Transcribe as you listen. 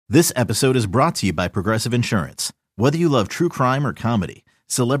This episode is brought to you by Progressive Insurance. Whether you love true crime or comedy,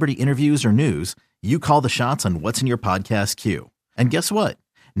 celebrity interviews or news, you call the shots on what's in your podcast queue. And guess what?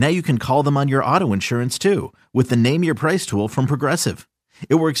 Now you can call them on your auto insurance too with the Name Your Price tool from Progressive.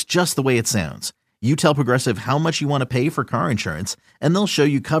 It works just the way it sounds. You tell Progressive how much you want to pay for car insurance, and they'll show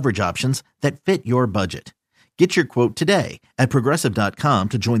you coverage options that fit your budget. Get your quote today at Progressive.com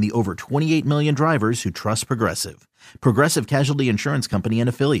to join the over 28 million drivers who trust Progressive. Progressive Casualty Insurance Company and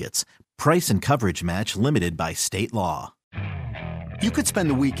Affiliates. Price and coverage match limited by state law. You could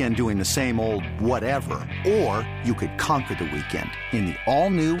spend the weekend doing the same old whatever, or you could conquer the weekend in the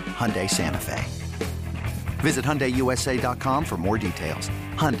all-new Hyundai Santa Fe. Visit HyundaiUSA.com for more details.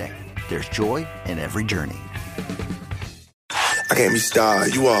 Hyundai, there's joy in every journey. I can't be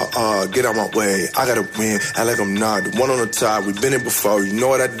starred. You are, get out my way. I gotta win. Act like I'm not. The one on the top. We've been it before. You know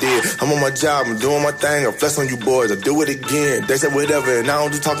what I did. I'm on my job. I'm doing my thing. I flex on you boys. I do it again. They said whatever, and I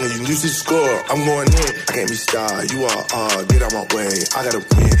don't just talking. You see the score. I'm going in. I can't be starred. You are, get out my way. I gotta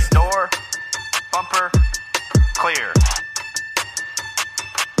win. Door, bumper, clear.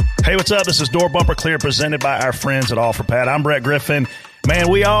 Hey, what's up? This is Door Bumper Clear presented by our friends at All for Pat. I'm Brett Griffin.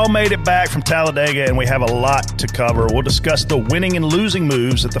 Man, we all made it back from Talladega, and we have a lot to cover. We'll discuss the winning and losing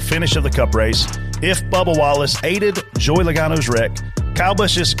moves at the finish of the Cup race, if Bubba Wallace aided Joey Logano's wreck, Kyle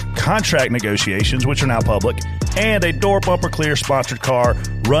Busch's contract negotiations, which are now public, and a Door Bumper Clear sponsored car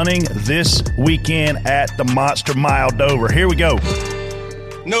running this weekend at the Monster Mile Dover. Here we go.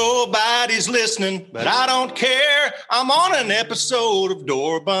 Nobody's listening, but I don't care. I'm on an episode of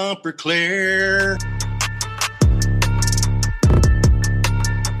Door Bumper Clear.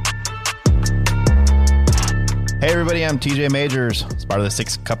 Hey everybody, I'm TJ Majors. It's part of the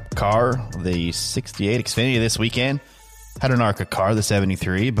 6 Cup car, the 68 Xfinity this weekend. Had an ARCA car, the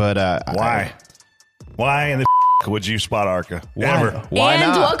 73, but Why in the would you spot ARCA? Never. Why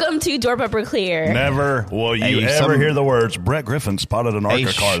and not? welcome to Door Bumper Clear. Never will you ever hear the words, Brett Griffin spotted an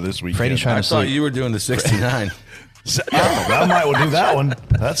ARCA car this weekend. Freddie's trying I to thought sleep. you were doing the 69. I might well do that one.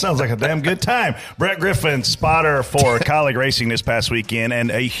 That sounds like a damn good time. Brett Griffin, spotter for Colleague Racing this past weekend,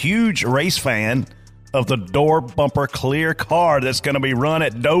 and a huge race fan of the Door Bumper Clear car that's going to be run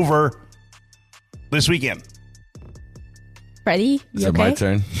at Dover this weekend. Freddie, you Is it okay? my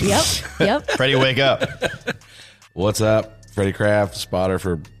turn? Yep. Freddie, wake up. What's up? Freddie Kraft, spotter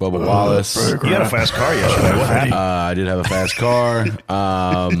for Bubba Wallace. You had a fast car yesterday. What happened? I did have a fast car.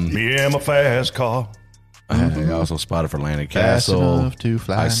 Yeah, I'm a fast car. I also spotted for Landon Fast Castle. enough to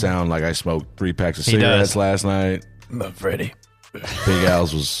fly. I sound like I smoked 3 packs of He cigarettes does. last night. Freddie. Big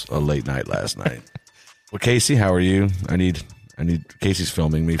Al's was a late night last night. Well, Casey, how are you? I need Casey's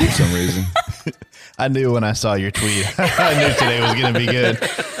filming me for some reason. I knew when I saw your tweet. I knew today was going to be good.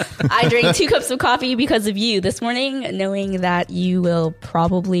 I drank 2 cups of coffee because of you this morning, knowing that you will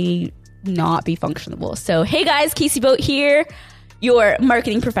probably not be functionable. So, hey guys, Casey Boat here, your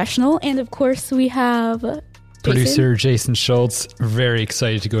marketing professional. And of course, we have Producer Jason Schultz, very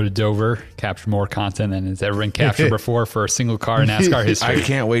excited to go to Dover, capture more content than has ever been captured before for a single car in NASCAR history. I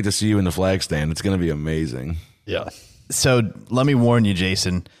can't wait to see you in the flag stand. It's going to be amazing. Yeah. So let me warn you,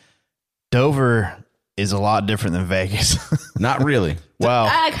 Jason. Dover is a lot different than Vegas. Not really. Well,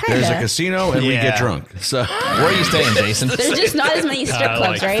 There's a casino and we Yeah. get drunk. So where are you staying, Jason? There's just not as many strip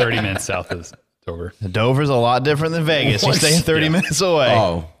clubs, like right? 30 minutes south of Dover. Dover's a lot different than Vegas. You're What? staying 30 minutes away.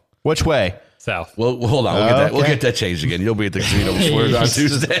 Oh. Which way? South. Well, hold on. We'll Okay. get that changed again. You'll be at the casino on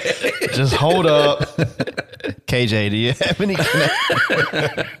Tuesday. Just hold up. KJ, do you have any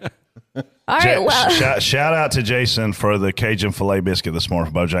All right, well, Shout out to Jason for the Cajun filet biscuit this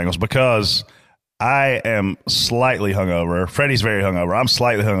morning from Bojangles, because I am slightly hungover. Freddie's very hungover. I'm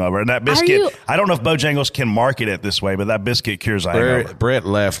slightly hungover. And that biscuit, you- I don't know if Bojangles can market it this way, but that biscuit cures a hangover. Brett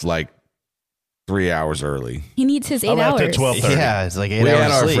left like 3 hours early. he needs his 8 I left hours. at 12:30. Yeah, it's like 8 We hours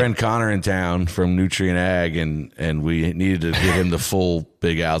had our sleep. friend Connor in town from Nutrient Ag, and we needed to give him the full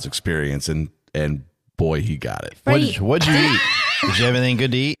Big Al's experience, and boy, he got it. Freddie, What'd you eat? Did you have anything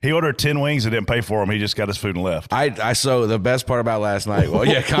good to eat? He ordered 10 wings and didn't pay for them. He just got his food and left. I so the best part about last night. Well,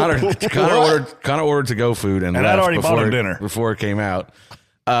 yeah, Connor ordered to go food and I'd left already bought before him dinner before it came out.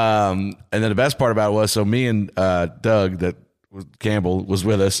 And then the best part about it was, so me and Doug, that was Campbell, was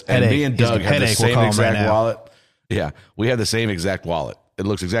with us, and Headache. me and He's Doug got had the headache, we'll same call him exact right now. wallet. Yeah, we had the same exact wallet. It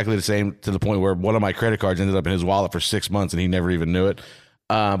looks exactly the same, to the point where one of my credit cards ended up in his wallet for 6 months, and he never even knew it.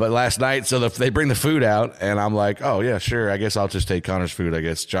 But last night, so they bring the food out, and I'm like, oh, yeah, sure. I guess I'll just take Connor's food. I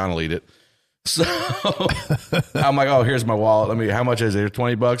guess John will eat it. So I'm like, oh, here's my wallet. How much is it? Here's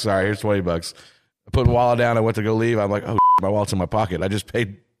 $20. All right, here's $20. I put the wallet down. I went to go leave. I'm like, oh, my wallet's in my pocket. I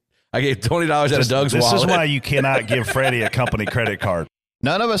gave $20 out of Doug's wallet. This is why you cannot give Freddie a company credit card.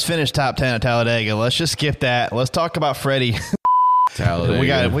 None of us finished top 10 at Talladega. Let's just skip that. Let's talk about Freddie. Talladega.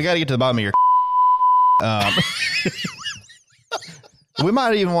 We got to get to the bottom of your. We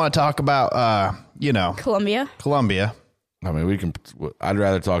might even want to talk about, Columbia. I mean, we can. I'd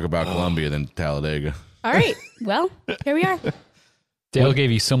rather talk about Columbia than Talladega. All right. Well, here we are. Dale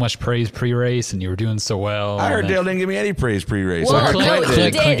gave you so much praise pre-race, and you were doing so well. I heard Dale didn't give me any praise pre-race. Well, I heard no, Clint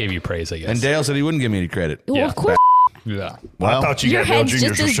he Clint did. gave you praise, I guess. And Dale said he wouldn't give me any credit. Well, of course. Yeah. Well, I thought you Your got Dale head's Jr.'s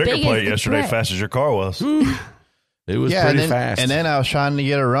just as restrictor big as plate the yesterday, threat. fast as your car was. It was pretty fast. And then I was trying to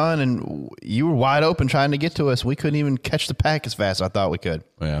get a run, and you were wide open trying to get to us. We couldn't even catch the pack as fast as I thought we could.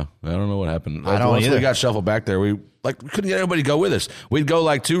 Yeah, I don't know what happened. I don't Once either. we got shuffled back there, we couldn't get anybody to go with us. We'd go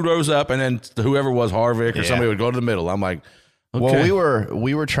like 2 rows up, and then whoever was Harvick or somebody would go to the middle. I'm like, okay. Well,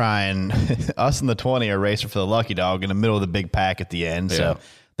 we were trying. Us and the 20 are racing for the lucky dog in the middle of the big pack at the end. So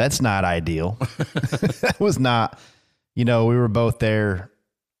that's not ideal. That was not. We were both there.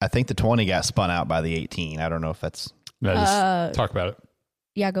 I think the 20 got spun out by the 18. I don't know if that's. Just talk about it.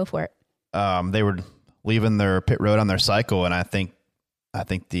 Yeah, go for it. They were leaving their pit road on their cycle, and I think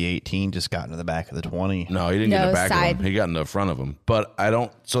the 18 just got into the back of the 20. No, he didn't get in the back side. of him. He got in the front of him. But I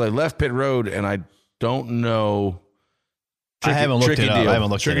don't. So they left pit road, and I don't know. I haven't looked it up. I haven't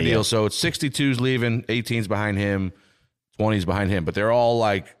looked at Tricky it deal. yet. So it's 62's leaving, 18's behind him, 20's behind him, but they're all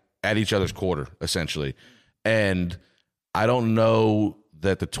like at each other's quarter essentially. And I don't know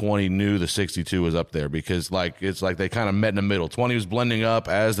that the 20 knew the 62 was up there because it's like they kind of met in the middle. 20 was blending up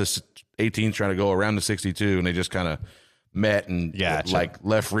as the 18's trying to go around the 62, and they just kind of met and like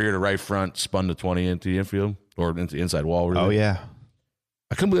left rear to right front, spun the 20 into the infield or into the inside wall. Really. Oh yeah.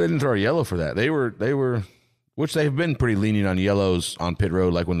 I couldn't believe they didn't throw a yellow for that. They were, which they've been pretty lenient on yellows on pit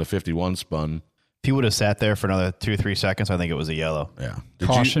road, like when the 51 spun. If he would have sat there for another 2 or 3 seconds, I think it was a yellow. Yeah.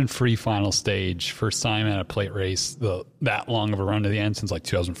 Caution-free final stage. First time at a plate race, that long of a run to the end since like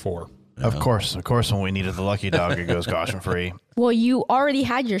 2004. Yeah. Of course, when we needed the lucky dog, it goes caution free. Well, you already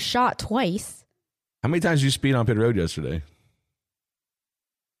had your shot twice. How many times did you speed on pit road yesterday?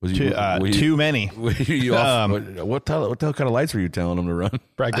 Was Too many. Were you off? What kind of lights were you telling them to run?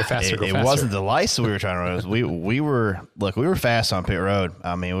 Brad, go faster, go It faster. wasn't the lights that we were trying to run. It was we were fast on pit road.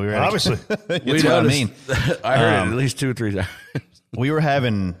 I mean, we were Obviously. That's what I mean. I heard it at least 2 or 3 times. We were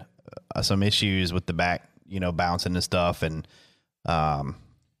having some issues with the back, bouncing and stuff, and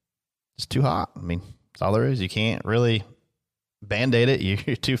it's too hot. I mean, that's all there is. You can't really Band-Aid it.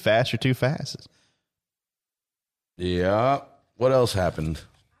 You're too fast. You're too fast. Yeah. What else happened?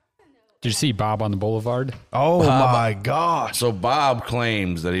 Did you see Bob on the boulevard? Oh my gosh! So Bob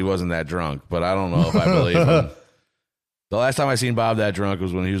claims that he wasn't that drunk, but I don't know if I believe him. The last time I seen Bob that drunk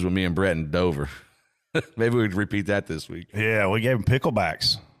was when he was with me and Brett in Dover. Maybe we'd repeat that this week. Yeah, we gave him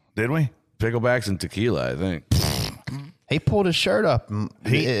picklebacks, did we? Picklebacks and tequila, I think. He pulled his shirt up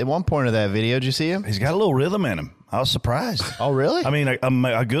at one point of that video. Did you see him? He's got a little rhythm in him. I was surprised. Oh, really? I mean,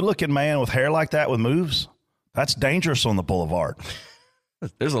 a good-looking man with hair like that with moves, that's dangerous on the boulevard.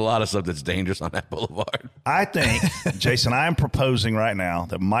 There's a lot of stuff that's dangerous on that boulevard. I think, Jason, I am proposing right now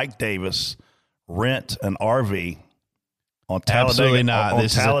that Mike Davis rent an RV on Talladega, Absolutely not. on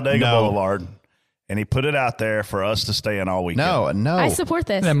This is a- Talladega no. Boulevard, and he put it out there for us to stay in all weekend. No. I support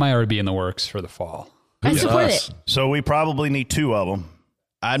this. That might already be in the works for the fall. I support us? it. So we probably need 2 of them.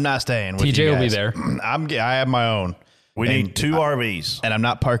 I'm not staying with TJ you will be guys. there. I have my own. We need 2 RVs. And I'm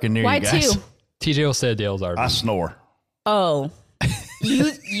not parking near Why you guys. 2? TJ will stay at Dale's RV. I snore. Oh,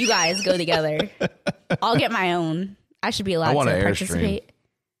 you guys go together. I'll get my own. I should be allowed want to an Airstream. participate.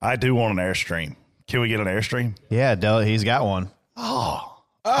 I do want an Airstream. Can we get an Airstream? Yeah, Del, he's got one. Oh,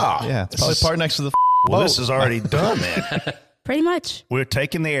 Yeah, it's probably parked next to the well, boat. this is already done then. Pretty much. We're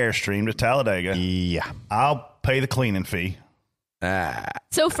taking the Airstream to Talladega. Yeah. I'll pay the cleaning fee.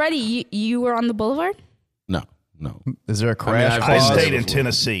 So, Freddie, you were on the boulevard? No. Is there a crash I've I clause? stayed in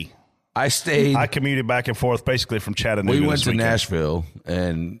Tennessee. I stayed. I commuted back and forth basically from Chattanooga. We went this to weekend. Nashville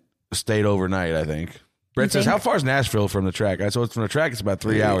and stayed overnight, I think. Brett says, think? how far is Nashville from the track? I said, from the track, it's about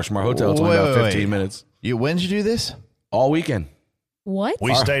 3 hours. From our hotel, it's only about 15 minutes. When did you do this? All weekend. What?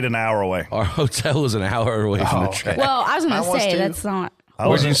 We stayed an hour away. Our hotel was an hour away from the okay. track. Well, I was going I to was say too. that's not. I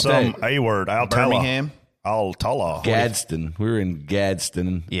was Where'd in you some stay? A-word, Altala. Birmingham? Altala. Gadsden. We were in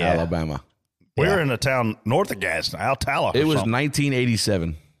Gadsden, Yeah. Alabama. We were in a town north of Gadsden, Altala. It was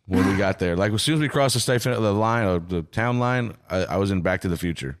 1987 when we got there. Like, as soon as we crossed the line, or the town line, I was in Back to the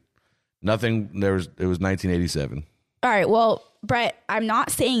Future. Nothing, it was 1987. All right. Well, Brett, I'm not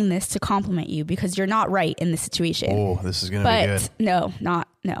saying this to compliment you because you're not right in this situation. Oh, this is going to be good. But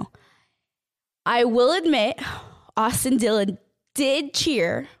no. I will admit, Austin Dillon did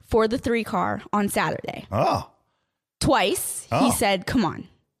cheer for the 3 car on Saturday. Oh. twice. Oh. He said, come on.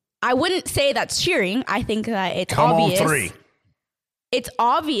 I wouldn't say that's cheering. I think that it's Come obvious. on, 3. It's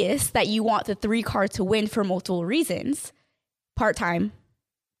obvious that you want the 3 car to win for multiple reasons. Part-time,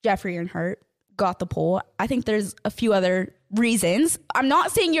 Jeffrey Earnhardt got the pole. I think there's a few other reasons. I'm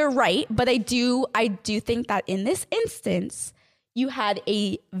not saying you're right, but I do think that in this instance, you had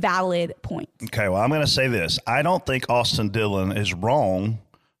a valid point. Okay, well, I'm going to say this. I don't think Austin Dillon is wrong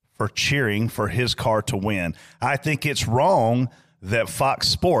for cheering for his car to win. I think it's wrong that Fox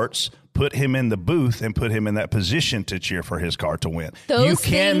Sports put him in the booth and put him in that position to cheer for his car to win. You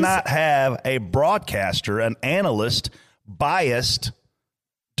cannot have a broadcaster, an analyst, biased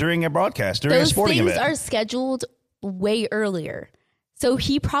during a broadcast, during a sporting event. Those things are scheduled way earlier. So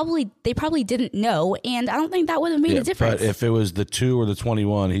they probably didn't know, and I don't think that would have made a difference. But if it was the 2 or the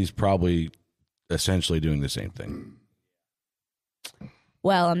 21, he's probably essentially doing the same thing.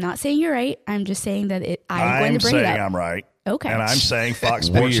 Well, I'm not saying you're right. I'm just saying that I'm going to bring it up. I'm saying I'm right. Okay. And I'm saying Fox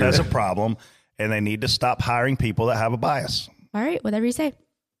Sports has a problem, and they need to stop hiring people that have a bias. All right, whatever you say.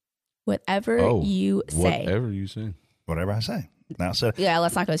 Whatever you say. Whatever you say. Whatever I say. Now, so yeah,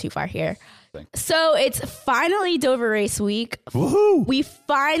 let's not go too far here. So it's finally Dover Race Week. Woohoo! We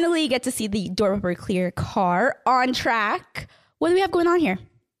finally get to see the Dover Clear car on track. What do we have going on here?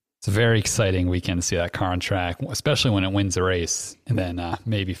 It's a very exciting weekend to see that car on track, especially when it wins the race and then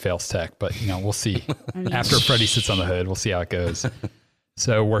maybe fails tech. But, we'll see. After Freddie sits on the hood, we'll see how it goes.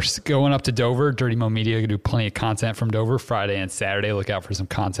 So we're going up to Dover. Dirty Mo Media going to do plenty of content from Dover Friday and Saturday. Look out for some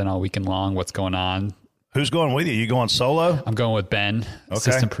content all weekend long. What's going on? Who's going with you? You going solo? I'm going with Ben,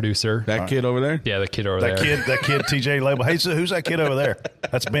 assistant producer. That kid over there? Yeah, the kid over there. That kid, TJ Label. Hey, so who's that kid over there?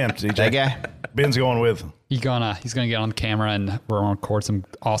 That's Ben, TJ. That guy? Ben's going with. He's gonna get on the camera and we're gonna record some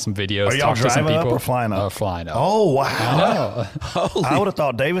awesome videos. Are y'all talk to some driving up people. or flying up? Flying up. Oh, wow. I know. I would have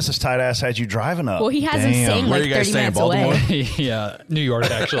thought Davis's tight ass had you driving up. Well, he has him staying Where like you guys 30 staying, minutes away. Yeah, New York,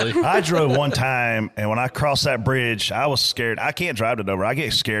 actually. I drove one time, and when I crossed that bridge, I was scared. I can't drive to Dover. I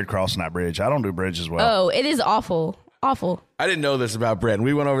get scared crossing that bridge. I don't do bridges well. Oh, it is awful. Awful. I didn't know this about Brett.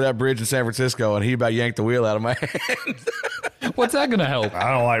 We went over that bridge in San Francisco, and he about yanked the wheel out of my hand. What's that going to help?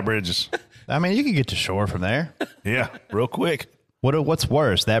 I don't like bridges. I mean, you can get to shore from there. Yeah, real quick. What's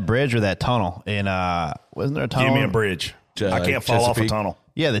worse, that bridge or that tunnel? Wasn't there a tunnel? Give me a bridge. I can't fall off a tunnel.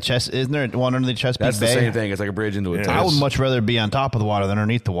 Yeah, isn't there one under the Chesapeake That's Bay? the same thing. It's like a bridge into a tunnel. I would much rather be on top of the water than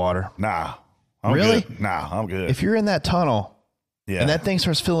underneath the water. Nah. I'm Really? Good. Nah, I'm good. If you're in that tunnel and that thing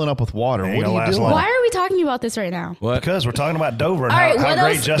starts filling up with water, Ain't what gonna are you last doing? long. Why are we talking about this right now? What? Because we're talking about Dover and All right, how what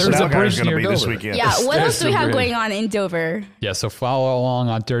great else? Justin There's a Allgaier bridge is going to near be this Dover. weekend. Yeah, what There's else do we the have bridge. going on in Dover? Yeah, so follow along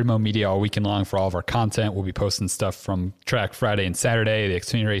on Dirty Mo Media all weekend long for all of our content. We'll be posting stuff from track Friday and Saturday. The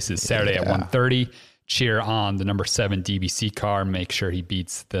Xfinity race is Saturday at 1:30. Cheer on the number 7 DBC car. Make sure he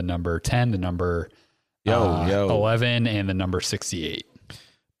beats the number 10, the number 11, and the number 68.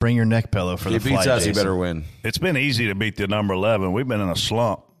 Bring your neck pillow for If the he beats flight. us, he Jason. better win. It's been easy to beat the number 11. We've been in a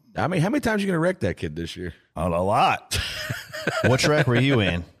slump. I mean, how many times are you going to wreck that kid this year? A lot. What track were you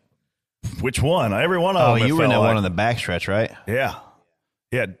in? Which one? Every one of Oh, them. you were in that one on the backstretch, right? Yeah.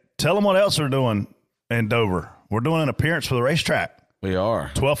 Yeah. Tell them what else we're doing in Dover. We're doing an appearance for the racetrack. We are.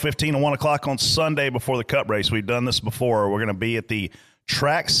 12:15 and 1 o'clock on Sunday before the Cup race. We've done this before. We're going to be at the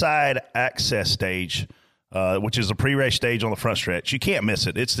trackside access stage, which is a pre-race stage on the front stretch. You can't miss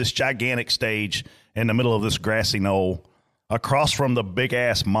it. It's this gigantic stage in the middle of this grassy knoll across from the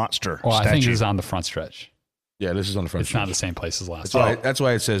big-ass monster Well, statue. I think it's on the front stretch. Yeah, this is on the front It's stretch. not the same place as last That's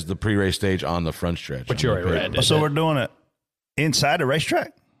why it says the pre-race stage on the front stretch. But you already read. So we're doing it inside the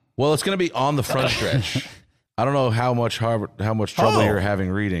racetrack? Well, it's going to be on the front stretch. I don't know how much trouble you're having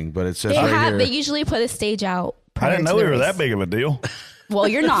reading, but it says here. They usually put a stage out. I didn't know we we were that big of a deal. Well,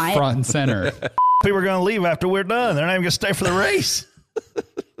 you're not. Front and center. People are going to leave after we're done. They're not even going to stay for the race.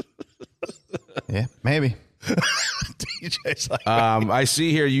 Yeah, maybe. DJ's like, I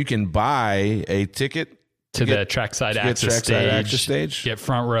see here you can buy a ticket to the trackside access stage. Get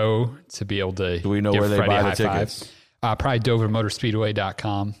front row to be able to. Do we know give where they Freddie buy a the high five. tickets? Probably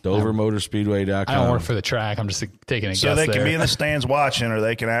DoverMotorspeedway.com. DoverMotorspeedway.com. I don't work for the track. I'm just taking a guess. so they there. can be in the stands watching, or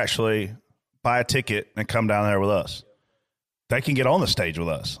they can actually buy a ticket and come down there with us. They can get on the stage with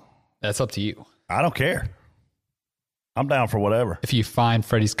us. That's up to you. I don't care. I'm down for whatever. If you find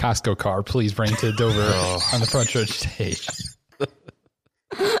Freddie's Costco car, please bring it to Dover on the front stretch stage.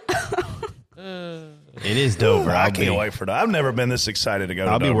 It is Dover. I can't wait for that. I've never been this excited to go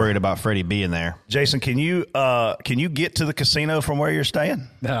to I'll be Dover. worried about Freddie being there. Jason, can you get to the casino from where you're staying?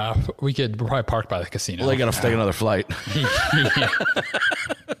 We're probably park by the casino. Well, they got to take another flight.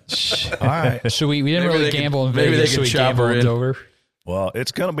 All right. Should we didn't Maybe really they can- gamble in maybe Vegas. they can Should we chop gamble her in in. Dover? Well,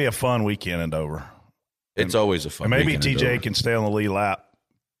 it's going to be a fun weekend in Dover. It's always a fun. And maybe weekend at TJ Dover. can stay on the lead lap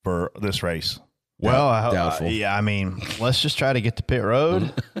for this race. Well, Doubtful. yeah, I mean, let's just try to get to pit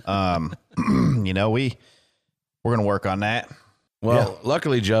road. You know, we're going to work on that. Well,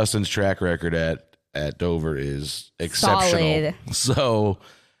 luckily Justin's track record at Dover is exceptional. Solid. So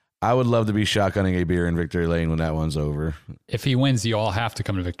I would love to be shotgunning a beer in Victory Lane when that one's over. If he wins, you all have to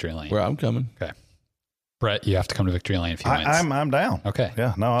come to Victory Lane. Where I'm coming. Okay. Brett, you have to come to Victory Lane if he wins. I'm down. Okay.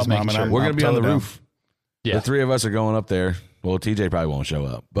 Yeah, no, Just I'm making sure. We're going to be on the totally roof. Yeah. The three of us are going up there. Well, TJ probably won't show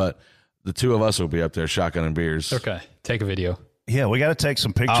up, but the two of us will be up there shotgunning beers. Okay. Take a video. Yeah, we got to take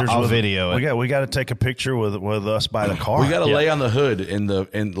some pictures. I'll with video it. We got to take a picture with us by the car. We got to lay on the hood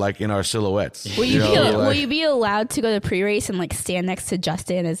in our silhouettes. Will you be allowed to go to pre-race and like stand next to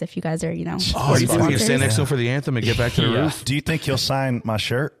Justin as if you guys are, Oh, you think we sponsors? can stand next to him for the anthem and get back to the Yeah. roof? Do you think he'll sign my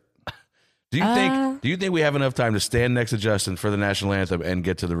shirt? Do you think we have enough time to stand next to Justin for the national anthem and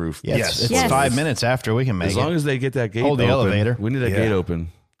get to the roof? Yeah, Yes. It's Yes. 5 minutes after we can make As it. long as they get that gate Hold the open. elevator. We need that Yeah. gate open.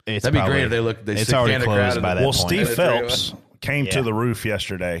 It's That'd be probably- great if they it's stick already Canada closed crowd by in that Well, point. Steve The three of us. Phelps came to the roof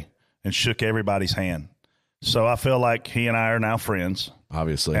yesterday and shook everybody's hand. So I feel like he and I are now friends.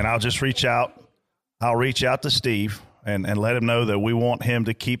 Obviously. And I'll just reach out. I'll reach out to Steve and let him know that we want him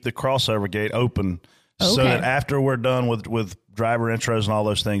to keep the crossover gate open so Okay. that after we're done with driver intros and all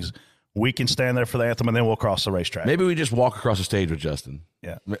those things, we can stand there for the anthem and then we'll cross the racetrack. Maybe we just walk across the stage with Justin.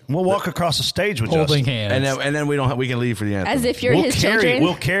 Yeah. We'll walk across the stage with Holding Justin. hands. And then we can leave for the anthem. As if you're his children.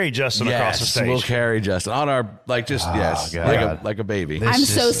 We'll carry Justin across the stage. We'll carry Justin on our God. like a baby. I'm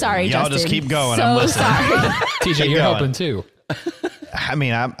so sorry, y'all Justin. just keep going. So I'm listening. sorry. TJ, you're going. helping too. I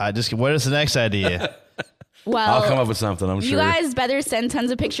mean, I just, what is the next idea? Well, I'll come up with something, I'm you sure. guys better send tons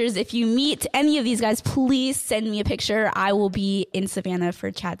of pictures. If you meet any of these guys, please send me a picture. I will be in Savannah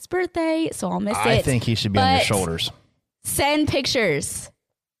for Chad's birthday, so I'll miss it. I think he should be on your But shoulders. Send pictures.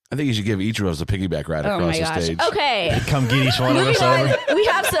 I think you should give each of us a piggyback ride Oh across my the gosh. stage. Okay. Come get each one of Moving us on, over. we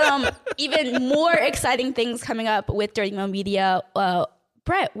have some even more exciting things coming up with Dirty Mo Media.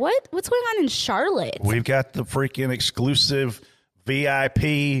 Brett, what's going on in Charlotte? We've got the freaking exclusive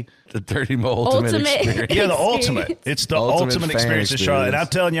VIP. The Dirty Mo Ultimate Experience. Yeah, the Experience. ultimate. It's the Ultimate ultimate fan experience in Charlotte. And I'm experience.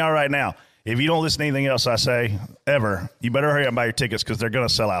 telling y'all right now, if you don't listen to anything else I say ever, you better hurry up and buy your tickets because they're going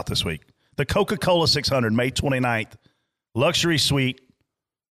to sell out this week. The Coca-Cola 600, May 29th. Luxury suite.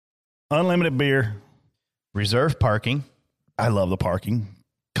 Unlimited beer. Reserve parking. I love the parking.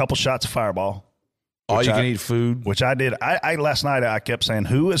 Couple shots of Fireball. All which you I- can eat food. Which I did. I last night I kept saying,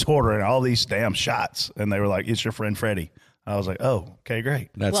 who is ordering all these damn shots? And they were like, it's your friend Freddie. I was like, oh, okay, great.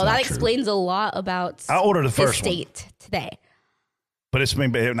 That's Well, not that true. explains a lot about I ordered the this first one. state today. But it's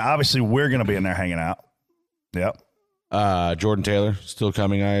been, and obviously we're going to be in there hanging out. Yep. Jordan Taylor still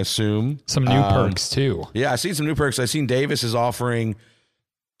coming, I assume. Some new perks too. Yeah, I seen some new perks. I seen Davis is offering.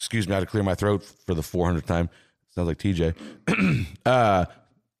 Excuse me, I had to clear my throat for the 400th time. Sounds like TJ.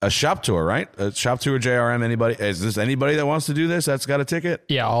 A shop tour, right? A shop tour, JRM. Anybody? Is this anybody that wants to do this? That's got a ticket.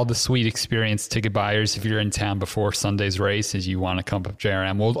 Yeah, all the sweet experience ticket buyers. If you're in town before Sunday's race, as you want to come up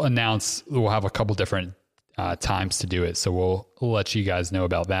JRM, we'll have a couple different times to do it. So we'll let you guys know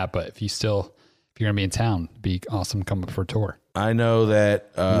about that. But if you're going to be in town, it'd be awesome to come up for a tour. I know that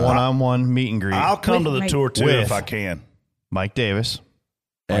One-on-one meet and greet. I'll come With to the Mike- tour too with- if I can. Mike Davis.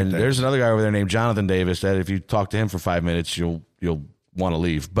 and there's another guy over there named Jonathan Davis that if you talk to him for 5 minutes, you'll want to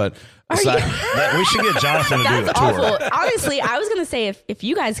leave. But aside, We should get Jonathan to do the That's tour. awful. Honestly, I was going to say if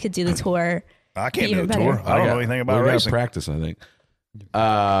you guys could do the tour, I can't do Even the tour. better. I don't know anything about we got racing. practice, I think.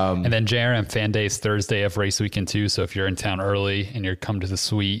 And then JRM Fan Day is Thursday of race weekend too. So if you're in town early and you're come to the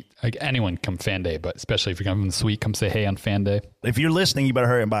suite, like anyone come Fan Day, but especially if you're coming to the suite, come say hey on Fan Day. If you're listening, you better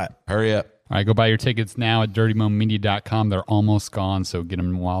hurry and buy it. Hurry up. All right, go buy your tickets now at dirtymomedia.com. They're almost gone, so get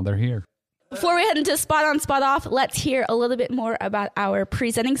them while they're here. before we head into Spot On, Spot Off, let's hear a little bit more about our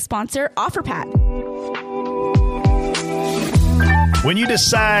presenting sponsor, OfferPad. When you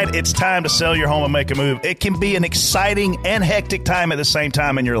decide it's time to sell your home and make a move, it can be an exciting and hectic time at the same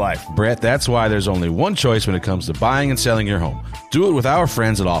time in your life. Brett, that's why there's only one choice when it comes to buying and selling your home. Do it with our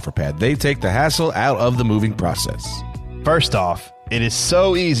friends at OfferPad. They take the hassle out of the moving process. First off, it is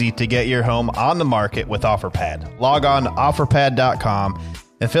so easy to get your home on the market with OfferPad. Log on to OfferPad.com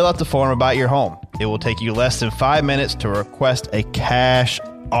and fill out the form about your home. It will take you less than 5 minutes to request a cash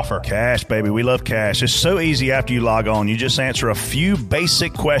offer. Cash, baby. We love cash. It's so easy after you log on. You just answer a few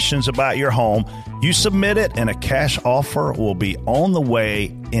basic questions about your home. You submit it, and a cash offer will be on the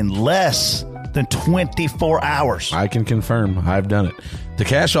way in less than 24 hours. I can confirm. I've done it. The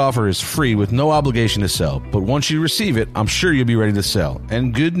cash offer is free with no obligation to sell, but once you receive it, I'm sure you'll be ready to sell.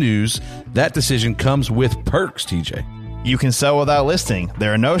 And good news, that decision comes with perks, TJ. You can sell without listing.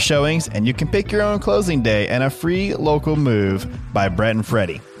 There are no showings, and you can pick your own closing day and a free local move by Brett and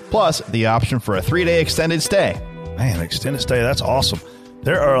Freddie. Plus, the option for a 3-day extended stay. Man, extended stay, that's awesome.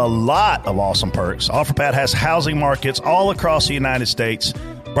 There are a lot of awesome perks. OfferPad has housing markets all across the United States.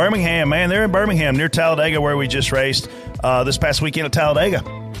 Birmingham, man, they're in Birmingham near Talladega where we just raced this past weekend at Talladega.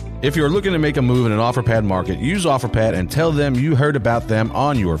 If you're looking to make a move in an OfferPad market, use OfferPad and tell them you heard about them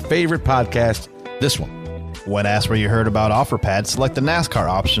on your favorite podcast, this one. When asked where you heard about OfferPad, select the NASCAR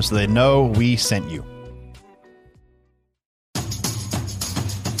option so they know we sent you.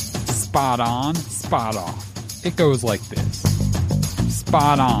 Spot on, spot off. It goes like this.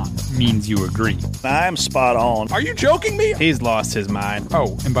 Spot on means you agree. I'm spot on. Are you joking me? He's lost his mind.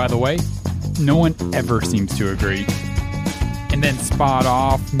 Oh, and by the way, no one ever seems to agree. And then spot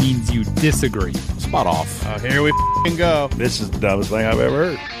off means you disagree. Spot off. Here we go. This is the dumbest thing I've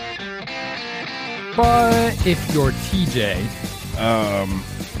ever heard. But if you're TJ,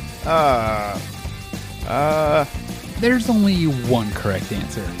 there's only one correct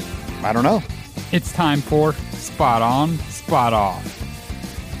answer. I don't know. It's time for Spot On, Spot Off.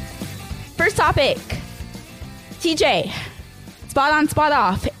 First topic. TJ. Spot on, spot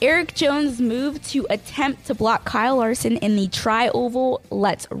off. Eric Jones' move to attempt to block Kyle Larson in the tri-oval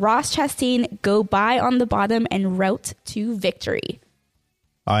lets Ross Chastain go by on the bottom and route to victory.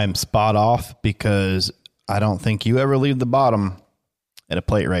 I am spot off because I don't think you ever leave the bottom at a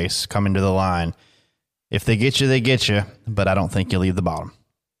plate race coming to the line. If they get you, they get you, but I don't think you leave the bottom.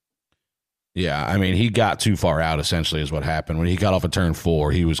 Yeah, I mean, he got too far out, essentially, is what happened. When he got off of turn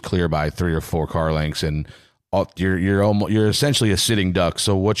 4, he was clear by 3 or 4 car lengths, and you're essentially a sitting duck.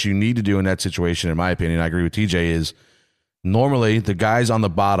 So what you need to do in that situation, in my opinion, I agree with TJ, is normally the guys on the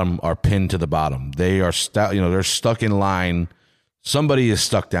bottom are pinned to the bottom. They are they're stuck in line. Somebody is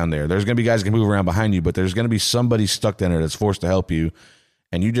stuck down there. There's going to be guys that can move around behind you, but there's going to be somebody stuck down there that's forced to help you,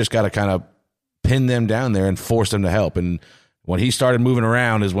 and you just got to kind of pin them down there and force them to help. And when he started moving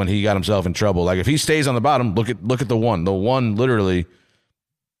around is when he got himself in trouble. Like if he stays on the bottom, look at the one. The one literally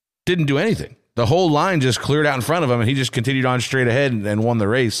didn't do anything. The whole line just cleared out in front of him, and he just continued on straight ahead and won the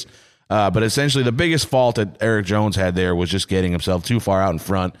race. But essentially, the biggest fault that Eric Jones had there was just getting himself too far out in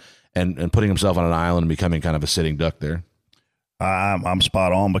front and putting himself on an island and becoming kind of a sitting duck there. I'm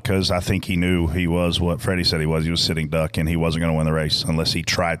spot on because I think he knew he was what Freddie said he was. He was sitting duck, and he wasn't going to win the race unless he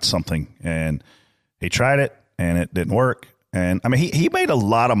tried something. And he tried it, and it didn't work. And I mean, he made a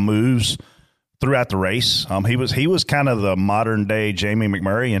lot of moves throughout the race. He was kind of the modern day Jamie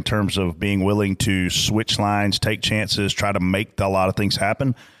McMurray in terms of being willing to switch lines, take chances, try to make a lot of things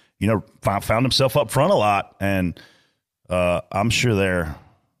happen. Found himself up front a lot, and I'm sure they're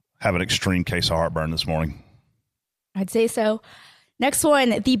having an extreme case of heartburn this morning. I'd say so. Next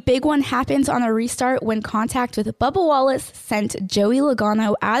one. The big one happens on a restart when contact with Bubba Wallace sent Joey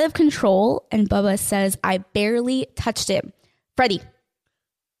Logano out of control, and Bubba says, "I barely touched him." Freddie.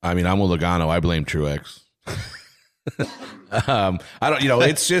 I mean, I'm with Logano. I blame Truex. I don't,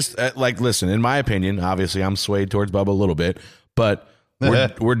 it's just listen, in my opinion, obviously I'm swayed towards Bubba a little bit, but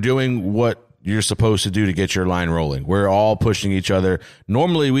we're doing what you're supposed to do to get your line rolling. We're all pushing each other.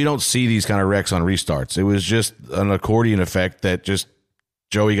 Normally we don't see these kind of wrecks on restarts. It was just an accordion effect that just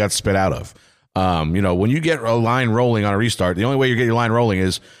Joey got spit out of. When you get a line rolling on a restart, the only way you get your line rolling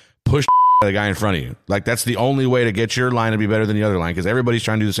is push the guy in front of you. Like that's the only way to get your line to be better than the other line because everybody's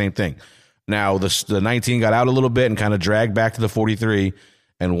trying to do the same thing. Now the 19 got out a little bit and kind of dragged back to the 43,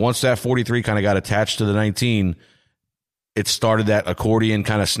 and once that 43 kind of got attached to the 19, it started that accordion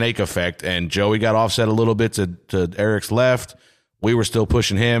kind of snake effect, and Joey got offset a little bit to Eric's left. We were still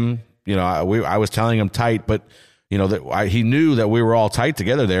pushing him. I was telling him tight, but he knew that we were all tight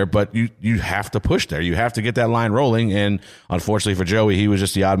together there, but you have to push there. You have to get that line rolling. And unfortunately for Joey, he was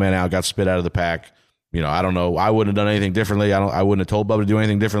just the odd man out, got spit out of the pack. I don't know. I wouldn't have done anything differently. I wouldn't have told Bubba to do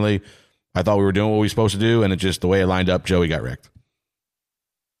anything differently. I thought we were doing what we were supposed to do, and it just the way it lined up, Joey got wrecked.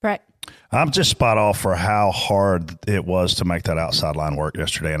 Brett. I'm just spot off for how hard it was to make that outside line work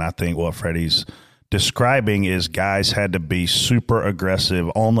yesterday. And I think what Freddie's describing is guys had to be super aggressive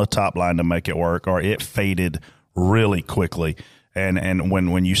on the top line to make it work, or it faded really quickly. And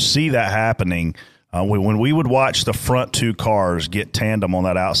when you see that happening, when we would watch the front two cars get tandem on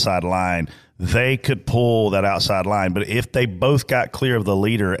that outside line, they could pull that outside line. But if they both got clear of the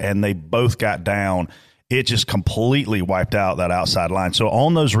leader and they both got down, it just completely wiped out that outside line. So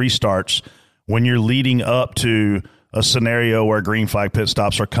on those restarts, when you're leading up to a scenario where green flag pit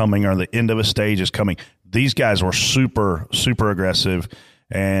stops are coming or the end of a stage is coming, these guys were super, super aggressive,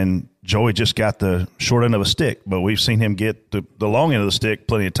 and Joey just got the short end of a stick. But we've seen him get the long end of the stick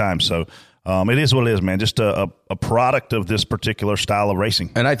plenty of times. So it is what it is, man. Just a product of this particular style of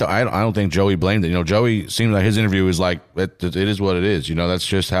racing. And I don't think Joey blamed it. You know, Joey seemed like his interview was like, it is what it is. You know, that's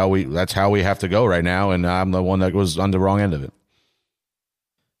just how we have to go right now. And I'm the one that was on the wrong end of it.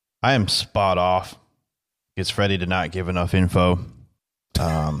 I am spot off. It's Freddie to not give enough info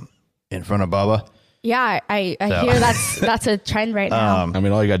in front of Bubba. Yeah, I hear that's a trend right now. I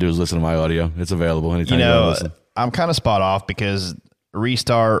mean, all you got to do is listen to my audio. It's available anytime you want to listen. I'm kind of spot off because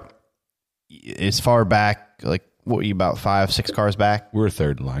Restart is far back. Like, what are you, about 5-6 cars back? We're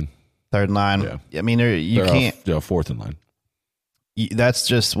third in line. Third in line. Yeah. I mean, you can't. Fourth in line. That's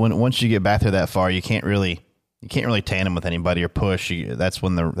just once you get back there that far, you can't really tandem with anybody or push. That's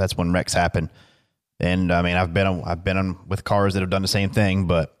when wrecks happen. And I mean, I've been on with cars that have done the same thing,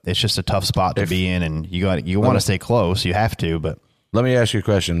 but it's just a tough spot to be in, and you want to stay close. You have to, but. Let me ask you a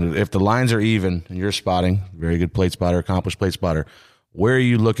question. If the lines are even and you're spotting, very good plate spotter, accomplished plate spotter, where are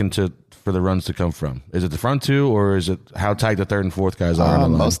you looking for the runs to come from? Is it the front two, or is it how tight the third and fourth guys are on the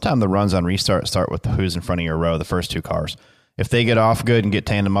line? Most of the time the runs on Restart start with who's in front of your row, the first two cars. If they get off good and get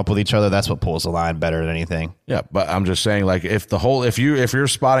tandem up with each other, that's what pulls the line better than anything. Yeah, but I'm just saying, like, if you're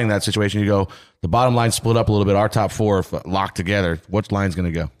spotting that situation, you go, the bottom line split up a little bit, our top four locked together, which line's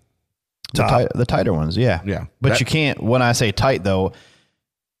going to go? The tighter ones, yeah. Yeah. But you can't, when I say tight, though,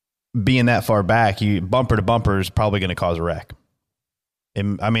 being that far back, bumper to bumper is probably going to cause a wreck. If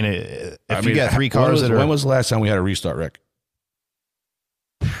you got three cars when was the last time we had a Restart wreck?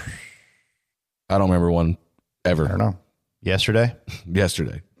 I don't remember one ever. I don't know. Yesterday.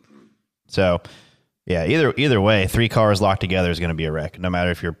 So, yeah, either way, three cars locked together is going to be a wreck. No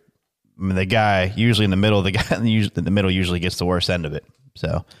matter if the guy usually in the middle, usually gets the worst end of it.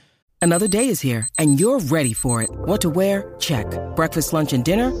 So, another day is here and you're ready for it. What to wear? Check. Breakfast, lunch, and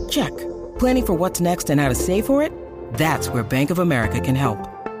dinner? Check. Planning for what's next and how to save for it? That's where Bank of America can help.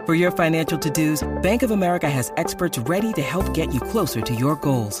 For your financial to-dos, Bank of America has experts ready to help get you closer to your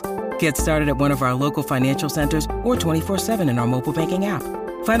goals. Get started at one of our local financial centers or 24/7 in our mobile banking app.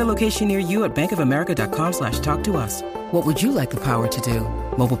 Find a location near you at bankofamerica.com/talktous. What would you like the power to do?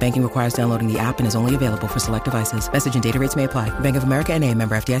 Mobile banking requires downloading the app and is only available for select devices. Message and data rates may apply. Bank of America NA,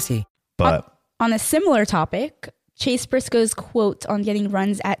 member FDIC. But on a similar topic, Chase Briscoe's quote on getting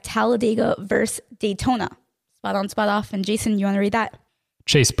runs at Talladega versus Daytona. Spot on, spot off. And Jason, you want to read that?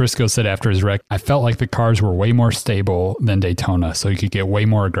 Chase Briscoe said after his wreck, I felt like the cars were way more stable than Daytona, so you could get way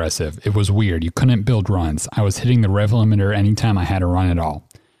more aggressive. It was weird. You couldn't build runs. I was hitting the rev limiter anytime I had a run at all.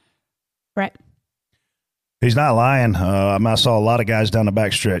 Right. He's not lying. I saw a lot of guys down the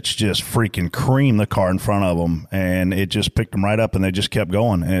backstretch just freaking cream the car in front of them, and it just picked them right up, and they just kept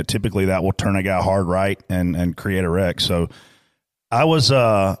going. And typically that will turn a guy hard right and create a wreck. So I was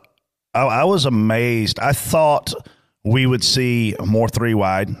amazed. I thought we would see more three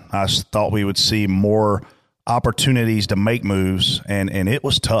wide. I thought we would see more opportunities to make moves, and it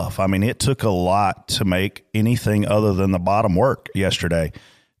was tough. I mean, it took a lot to make anything other than the bottom work yesterday.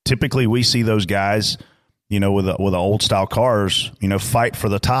 Typically, we see those guys, with the old style cars, fight for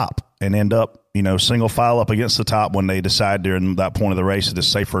the top and end up, single file up against the top when they decide during that point of the race it is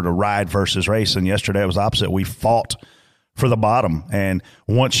safer to ride versus race. And yesterday it was opposite. We fought for the bottom, and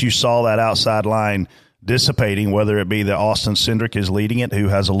once you saw that outside line dissipating, whether it be that Austin Cindric is leading it, who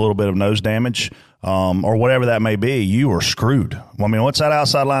has a little bit of nose damage, or whatever that may be, you were screwed. I mean, once that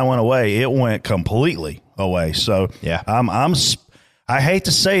outside line went away, it went completely away. So yeah, I hate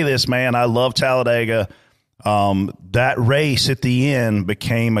to say this, man. I love Talladega. That race at the end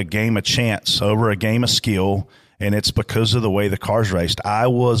became a game of chance over a game of skill, and it's because of the way the cars raced. I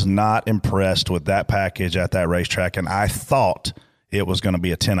was not impressed with that package at that racetrack, and I thought it was going to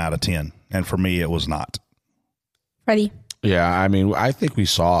be a 10 out of 10. And for me, it was not. Freddie? Yeah, I mean, I think we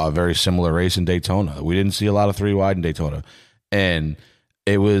saw a very similar race in Daytona. We didn't see a lot of three wide in Daytona. And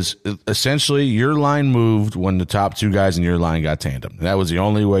it was essentially your line moved when the top two guys in your line got tandem. That was the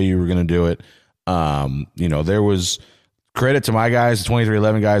only way you were going to do it. There was credit to my guys, the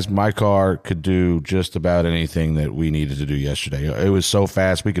 2311 guys. My car could do just about anything that we needed to do yesterday. It was so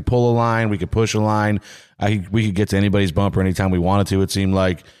fast. We could pull a line. We could push a line. We could get to anybody's bumper anytime we wanted to. It seemed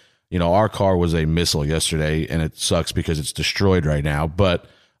like, our car was a missile yesterday, and it sucks because it's destroyed right now. But,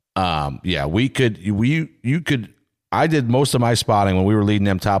 you could. I did most of my spotting when we were leading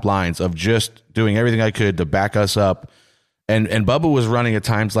them top lines of just doing everything I could to back us up. And Bubba was running at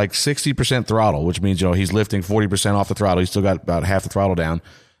times like 60% throttle, which means, he's lifting 40% off the throttle. He's still got about half the throttle down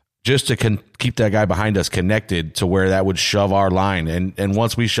just to keep that guy behind us connected to where that would shove our line. And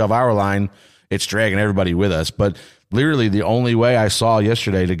once we shove our line, it's dragging everybody with us. But literally the only way I saw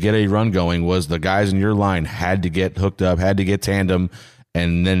yesterday to get a run going was the guys in your line had to get hooked up, had to get tandem.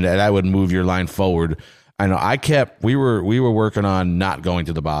 and then that would move your line forward. I know we were working on not going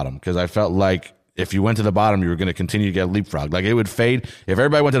to the bottom because I felt like if you went to the bottom, you were going to continue to get leapfrog. Like it would fade. If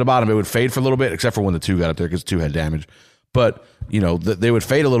everybody went to the bottom, it would fade for a little bit, except for when the 2 got up there because 2 had damage. But, they would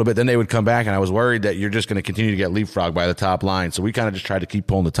fade a little bit, then they would come back, and I was worried that you're just going to continue to get leapfrog by the top line. So we kind of just tried to keep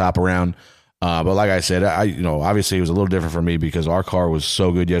pulling the top around. But like I said, obviously it was a little different for me because our car was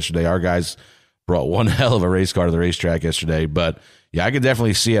so good yesterday. Our guys brought one hell of a race car to the racetrack yesterday. But, yeah, I could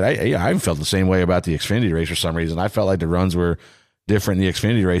definitely see it. I felt the same way about the Xfinity race for some reason. I felt like the runs were different in the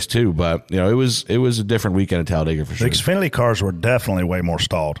Xfinity race too, but it was a different weekend at Talladega for sure. The Xfinity cars were definitely way more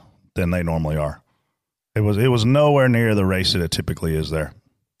stalled than they normally are. It was nowhere near the race that it typically is there.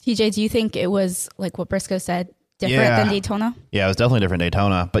 TJ, do you think it was like what Briscoe said, different than Daytona? Yeah, it was definitely different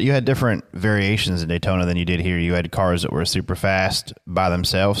Daytona, but you had different variations in Daytona than you did here. You had cars that were super fast by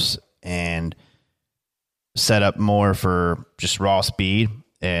themselves and set up more for just raw speed,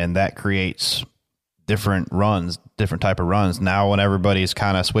 and that creates different runs, different type of runs. Now when everybody's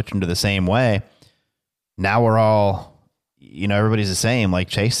kind of switching to the same way, now we're all, everybody's the same. Like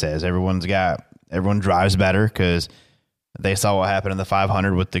Chase says, everyone drives better because they saw what happened in the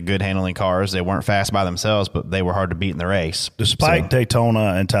 500 with the good handling cars. They weren't fast by themselves, but they were hard to beat in the race. Despite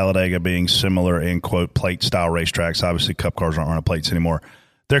Daytona and Talladega being similar in, quote, plate-style racetracks, obviously Cup cars aren't on plates anymore,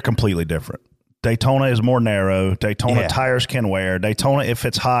 they're completely different. Daytona is more narrow. Daytona tires can wear. Daytona, if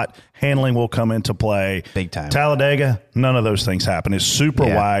it's hot, handling will come into play. Big time. Talladega, none of those things happen. It's super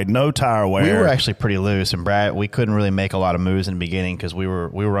wide, no tire wear. We were actually pretty loose, and Brad, we couldn't really make a lot of moves in the beginning because we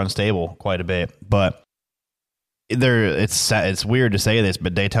were unstable quite a bit. But it's weird to say this,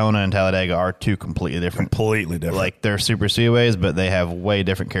 but Daytona and Talladega are two completely different. Like they're super speedways, but they have way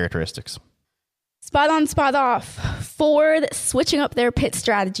different characteristics. Spot on, spot off. Ford switching up their pit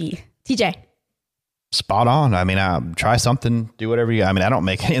strategy. TJ. Spot on. I mean, try something, do whatever you. I mean, I don't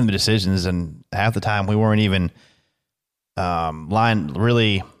make any of the decisions, and half the time we weren't even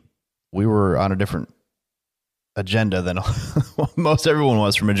Really, we were on a different agenda than most everyone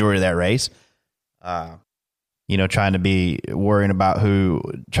was for majority of that race. Trying to be worrying about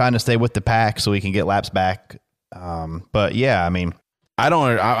trying to stay with the pack so we can get laps back. But yeah, I mean,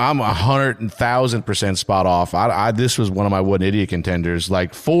 I'm 100,000% spot off. This was one of my What an Idiot contenders.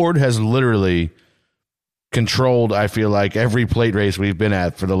 Like Ford has literally controlled, I feel like, every plate race we've been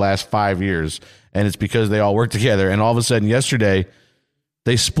at for the last 5 years. And it's because they all work together. And all of a sudden yesterday,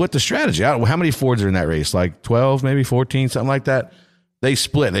 they split the strategy. I don't know how many Fords are in that race, like 12, maybe 14, something like that. They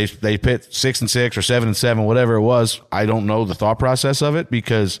split. They pit 6 and 6 or 7 and 7, whatever it was. I don't know the thought process of it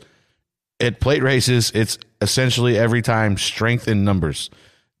because at plate races, it's essentially every time strength in numbers.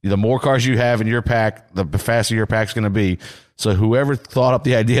 The more cars you have in your pack, the faster your pack's going to be. So whoever thought up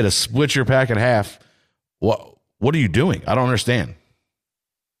the idea to split your pack in half, what are you doing? I don't understand.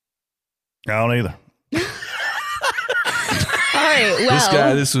 I don't either. All right,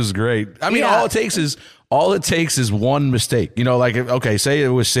 well, this was great. I mean, all it takes is one mistake. Say it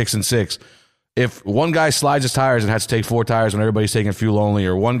was 6 and 6. If one guy slides his tires and has to take 4 tires when everybody's taking fuel only,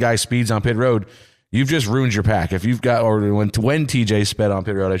 or one guy speeds on pit road, you've just ruined your pack. If you've got, or when TJ sped on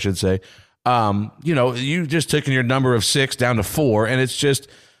pit road, I should say, you just taken your number of 6 down to 4, and it's just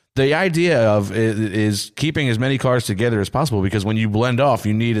the idea of is keeping as many cars together as possible, because when you blend off,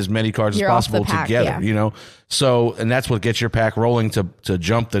 you need as many cars as possible together. Yeah. So, and that's what gets your pack rolling to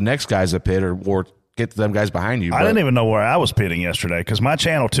jump the next guys at pit or get them guys behind you. I didn't even know where I was pitting yesterday because my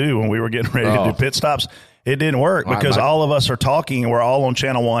channel 2, when we were getting ready to do pit stops, it didn't work because all of us are talking and we're all on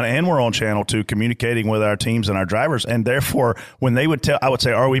channel 1 and we're on channel 2 communicating with our teams and our drivers. And therefore, when they would I would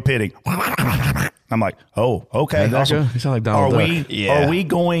say, "Are we pitting?" I'm like, "Oh, okay. Awesome. You sound like Donald Duck. Are we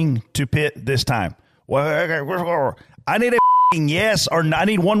going to pit this time?" Well, I need a yes or no. I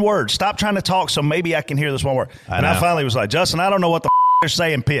need one word. Stop trying to talk so maybe I can hear this one word. I finally was like, "Justin, I don't know what the they're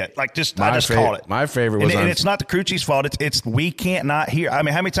saying pit." Like, I just called it. My favorite was, and it's not the crew chief's fault. It's we can't not hear. I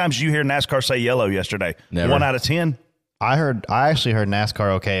mean, how many times did you hear NASCAR say yellow yesterday? Never. 1 out of 10. I actually heard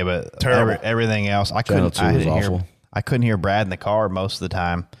NASCAR okay, but everything else I couldn't. I couldn't hear Brad in the car most of the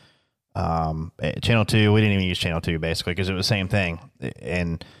time. Channel 2, we didn't even use channel 2 basically because it was the same thing.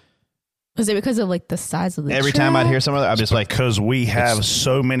 And was it because of like the size of the every time I'd hear some other, I'm just like, because we have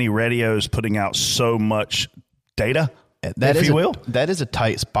so many radios putting out so much data. That is a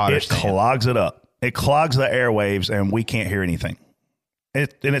tight spot. It clogs it up. It clogs the airwaves, and we can't hear anything.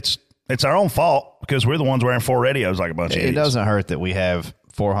 It's our own fault because we're the ones wearing 4 radios like a bunch of idiots. It doesn't hurt that we have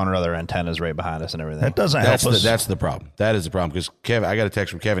 400 other antennas right behind us and everything. That doesn't help us. That's the problem. That is the problem because I got a text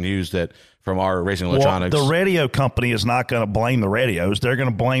from Kevin Hughes that from our Racing Electronics. The radio company is not going to blame the radios. They're going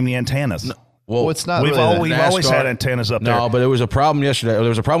to blame the antennas. No. Well, it's not. We've Really always had antennas up there. No, but there was a problem yesterday. There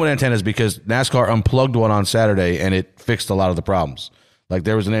was a problem with antennas because NASCAR unplugged one on Saturday and it fixed a lot of the problems. Like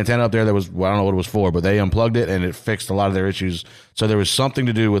there was an antenna up there that was, well, I don't know what it was for, but they unplugged it and it fixed a lot of their issues. So there was something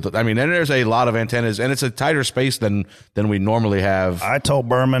to do with, I mean, and there's a lot of antennas and it's a tighter space than we normally have. I told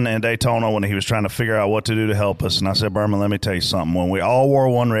Berman in Daytona when he was trying to figure out what to do to help us, and I said, Berman, let me tell you something. When we all wore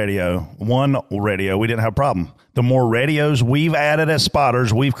one radio, we didn't have a problem. The more radios we've added as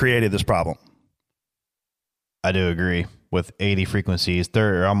spotters, we've created this problem. I do agree. With 80 frequencies,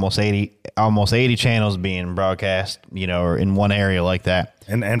 there are almost 80 channels being broadcast, or in one area like that.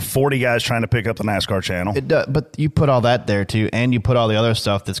 And 40 guys trying to pick up the NASCAR channel. It does, but you put all that there too, and you put all the other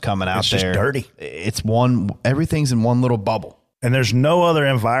stuff that's coming out there. It's just dirty. Everything's in one little bubble. And there's no other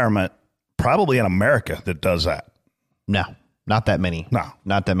environment probably in America that does that. No, not that many. No.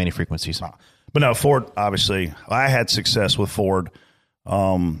 Not that many frequencies. No. But no, Ford, obviously, I had success with Ford.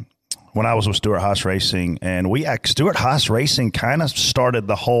 When I was with Stewart Haas Racing, and Stewart Haas Racing kind of started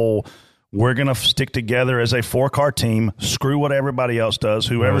the whole, we're going to stick together as a 4-car team, screw what everybody else does,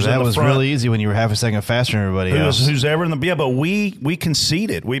 whoever's in the front. That was really easy when you were half a second faster than everybody else. Who's ever in the, yeah, but we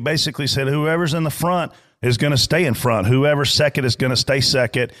conceded. We basically said whoever's in the front is going to stay in front. Whoever's second is going to stay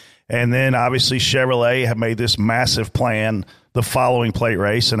second. And then obviously Chevrolet have made this massive plan the following plate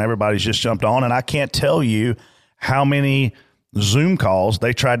race, and everybody's just jumped on. And I can't tell you how many Zoom calls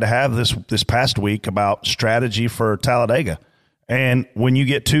they tried to have this past week about strategy for Talladega. And when you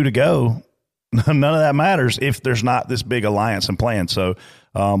get 2 to go, none of that matters if there's not this big alliance and plan. So,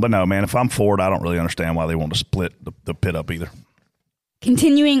 but no, man, if I'm Ford, I don't really understand why they want to split the pit up either.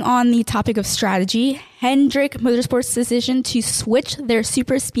 Continuing on the topic of strategy, Hendrick Motorsports' decision to switch their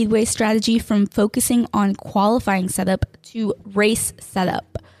super speedway strategy from focusing on qualifying setup to race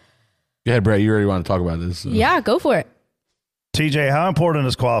setup. Go ahead, Brett. You already want to talk about this. So. Yeah, go for it. TJ, how important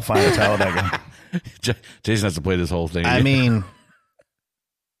is qualifying at Talladega? Jason has to play this whole thing. I mean,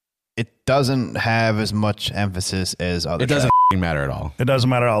 it doesn't have as much emphasis as other. It doesn't matter at all. It doesn't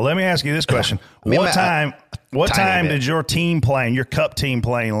matter at all. Let me ask you this question: What time did your team playing, your Cup team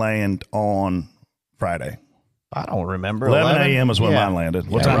playing, land on Friday? I don't remember. 11 a.m. is when mine landed.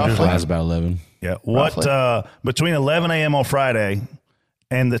 What time did yours land? It was about 11. Yeah. What between 11 a.m. on Friday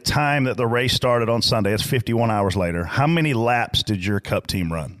and the time that the race started on Sunday, it's 51 hours later. How many laps did your Cup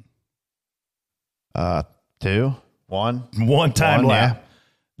team run? 2, 1. One time lap. Yeah.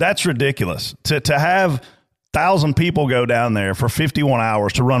 That's ridiculous. To have 1,000 people go down there for 51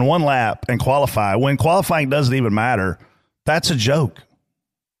 hours to run one lap and qualify when qualifying doesn't even matter, that's a joke.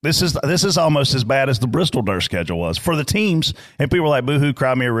 This is almost as bad as the Bristol Dirt schedule was for the teams. And people were like, boo-hoo,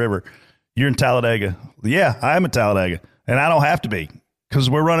 cry me a river. You're in Talladega. Yeah, I am in Talladega. And I don't have to be, because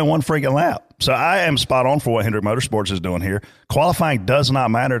we're running one freaking lap. So I am spot on for what Hendrick Motorsports is doing here. Qualifying does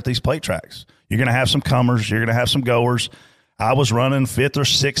not matter at these plate tracks. You're going to have some comers. You're going to have some goers. I was running 5th or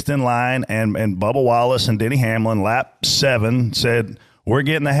 6th in line, and Bubba Wallace and Denny Hamlin, lap 7, said, we're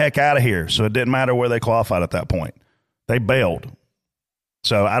getting the heck out of here. So it didn't matter where they qualified at that point. They bailed.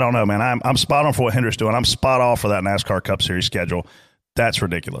 So I don't know, man. I'm spot on for what Hendrick's doing. I'm spot off for that NASCAR Cup Series schedule. That's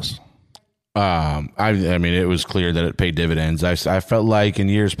ridiculous. I mean, it was clear that it paid dividends. I felt like in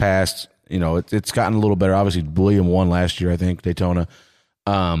years past, it's gotten a little better. Obviously, William won last year, I think, Daytona.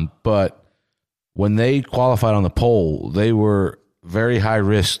 But when they qualified on the pole, they were very high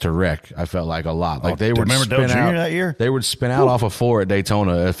risk to wreck. I felt like a lot. Like they would remember spin Dale out Jr. that year. They would spin out off of 4 at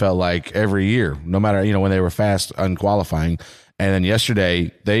Daytona. It felt like every year, no matter when they were fast unqualifying. And then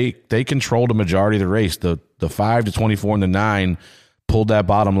yesterday, they controlled a majority of the race. The 5 to 24 and the 9 pulled that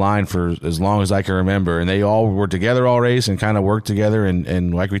bottom line for as long as I can remember. And they all were together all race and kind of worked together.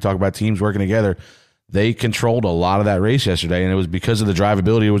 And like we talk about teams working together, they controlled a lot of that race yesterday. And it was because of the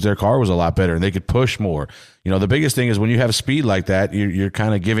drivability. Their car was a lot better and they could push more. The biggest thing is when you have speed like that, you're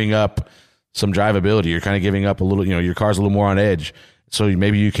kind of giving up some drivability. You're kind of giving up a little, your car's a little more on edge. So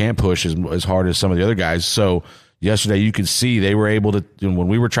maybe you can't push as hard as some of the other guys. So yesterday you could see they were able to, when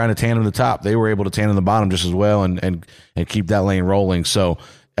we were trying to tandem the top, they were able to tandem the bottom just as well and keep that lane rolling. So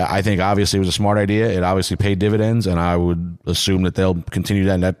I think obviously it was a smart idea. It obviously paid dividends, and I would assume that they'll continue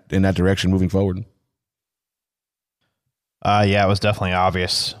that in that direction moving forward. Yeah, it was definitely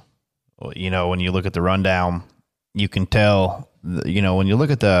obvious. When you look at the rundown, you can tell, when you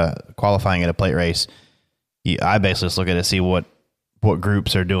look at the qualifying at a plate race, I basically just look at it to see what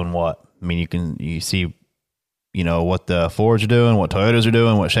groups are doing what. I mean, you see, what the Fords are doing, what Toyotas are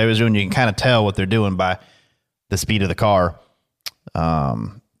doing, what Chevys are doing. You can kind of tell what they're doing by the speed of the car.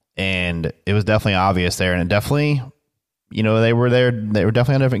 And it was definitely obvious there. And it definitely, they were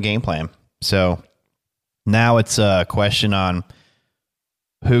definitely on a different game plan. So now it's a question on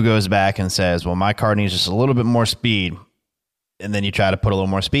who goes back and says, well, my car needs just a little bit more speed. And then you try to put a little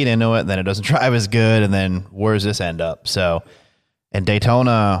more speed into it, and then it doesn't drive as good. And then where does this end up? So, and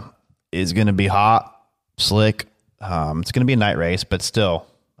Daytona is going to be hot, slick. It's going to be a night race, but still,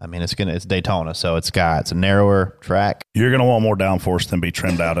 I mean, it's Daytona. So it's a narrower track. You're going to want more downforce than be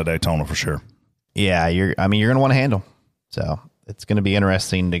trimmed out at Daytona for sure. Yeah. You're going to want to handle. So it's going to be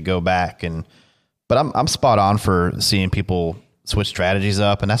interesting to go back but I'm spot on for seeing people switch strategies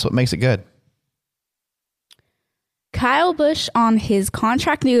up, and that's what makes it good. Kyle Busch on his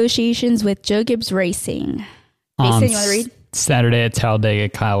contract negotiations with Joe Gibbs Racing. Mason, you want to read? Saturday at Talladega,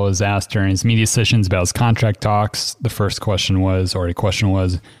 Kyle was asked during his media sessions about his contract talks. The question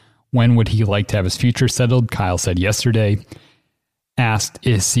was, when would he like to have his future settled? Kyle said yesterday. Asked,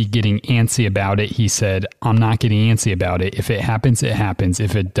 is he getting antsy about it? He said, I'm not getting antsy about it. If it happens, it happens.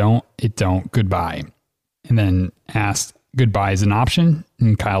 If it don't, it don't. Goodbye. And then asked, goodbye is an option?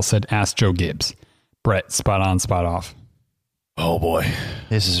 And Kyle said, ask Joe Gibbs. Brett, spot on, spot off. Oh, boy.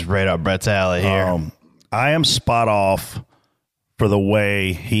 This is right up Brett's alley here. I am spot off for the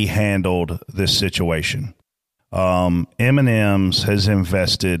way he handled this situation. M&M's has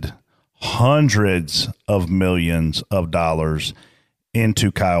invested hundreds of millions of dollars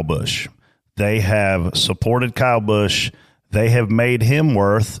into Kyle Busch. They have supported Kyle Busch. They have made him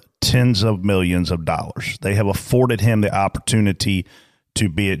worth tens of millions of dollars. They have afforded him the opportunity to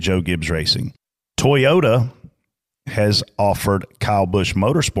be at Joe Gibbs Racing. Toyota has offered Kyle Busch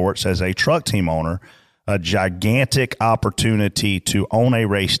Motorsports as a truck team owner a gigantic opportunity to own a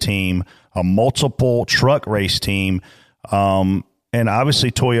race team, a multiple truck race team. And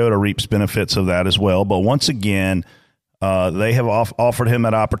obviously Toyota reaps benefits of that as well. But once again, they have offered him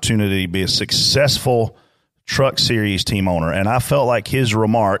that opportunity to be a successful truck series team owner. And I felt like his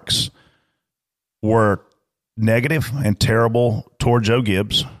remarks were negative and terrible toward Joe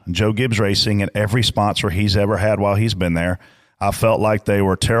Gibbs Racing, and every sponsor he's ever had while he's been there. I felt like they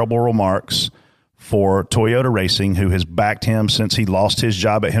were terrible remarks for Toyota Racing, who has backed him since he lost his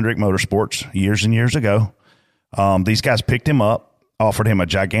job at Hendrick Motorsports years and years ago. These guys picked him up, offered him a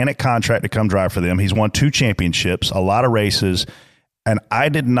gigantic contract to come drive for them. He's won 2 championships, a lot of races, and I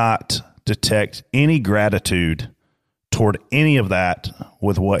did not detect any gratitude toward any of that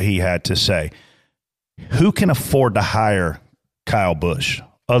with what he had to say. Who can afford to hire Kyle Busch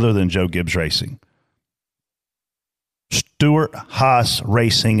other than Joe Gibbs Racing? Stewart-Haas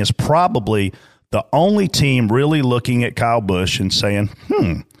Racing is probably the only team really looking at Kyle Busch and saying,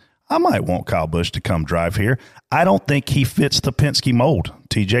 I might want Kyle Busch to come drive here. I don't think he fits the Penske mold.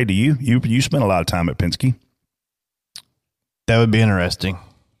 TJ, do you? You spent a lot of time at Penske. That would be interesting.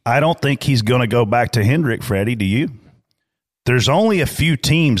 I don't think he's going to go back to Hendrick, Freddie. Do you? There's only a few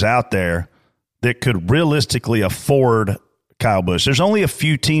teams out there that could realistically afford Kyle Busch. There's only a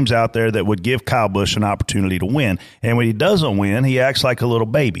few teams out there that would give Kyle Busch an opportunity to win. And when he doesn't win, he acts like a little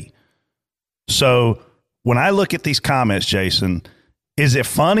baby. So when I look at these comments, Jason, is it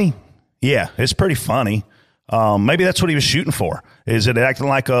funny? Yeah, it's pretty funny. Maybe that's what he was shooting for. Is it acting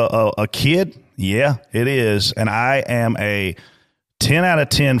like a kid? Yeah, it is. And I am a 10 out of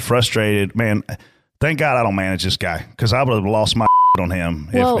 10 frustrated. Man, thank God I don't manage this guy, because I would have lost my on him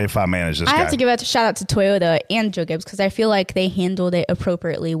if I managed this guy. I have to give a shout out to Toyota and Joe Gibbs, because I feel like they handled it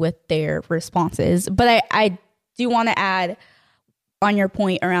appropriately with their responses. But I do want to add on your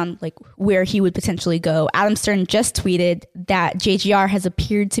point around like where he would potentially go. Adam Stern just tweeted that JGR has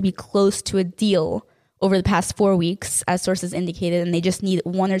appeared to be close to a deal over the past 4 weeks, as sources indicated, and they just need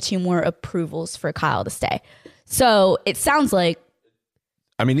 1 or 2 more approvals for Kyle to stay. So it sounds like,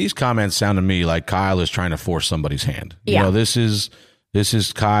 I mean, these comments sound to me like Kyle is trying to force somebody's hand. Yeah. You know, this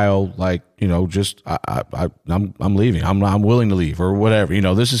is Kyle, like, you know, just I'm leaving. I'm willing to leave or whatever. You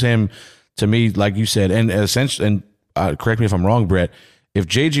know, this is him to me, like you said, and essentially, and correct me if I'm wrong, Brett. If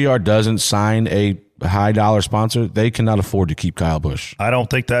JGR doesn't sign a high dollar sponsor, they cannot afford to keep Kyle Busch. I don't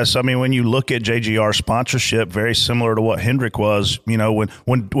think that's, I mean, when you look at JGR sponsorship, very similar to what Hendrick was, you know,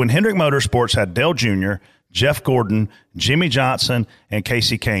 when Hendrick Motorsports had Dale Jr., Jeff Gordon, Jimmy Johnson, and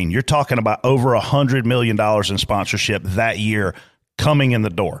Casey Kane, you're talking about over $100 million in sponsorship that year coming in the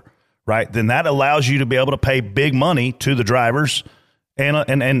door, right? Then that allows you to be able to pay big money to the drivers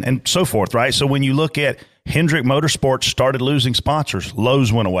and so forth, right? So when you look at Hendrick Motorsports started losing sponsors,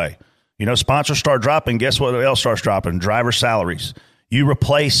 Lowe's went away. You know, sponsors start dropping. Guess what else starts dropping? Driver salaries. You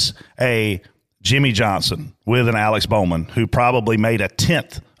replace a Jimmy Johnson with an Alex Bowman, who probably made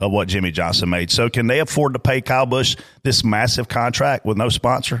 1/10 of what Jimmy Johnson made. So can they afford to pay Kyle Busch this massive contract with no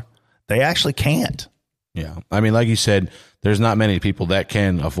sponsor? They actually can't. Yeah. I mean, like you said, there's not many people that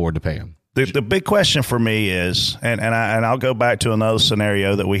can afford to pay him. The big question for me is, and I'll go back to another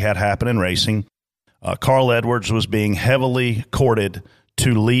scenario that we had happen in racing. Carl Edwards was being heavily courted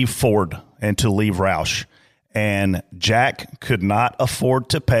to leave Ford and to leave Roush. And Jack could not afford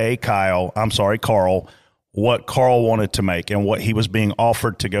to pay Carl, what Carl wanted to make and what he was being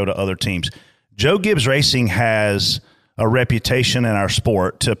offered to go to other teams. Joe Gibbs Racing has a reputation in our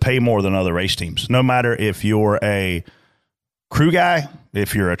sport to pay more than other race teams. No matter if you're a crew guy,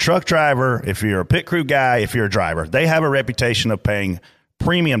 if you're a truck driver, if you're a pit crew guy, if you're a driver, they have a reputation of paying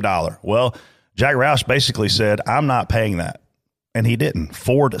premium dollar. Well, Jack Roush basically said, I'm not paying that. And he didn't.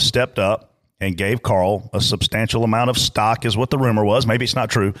 Ford stepped up and gave Carl a substantial amount of stock is what the rumor was. Maybe it's not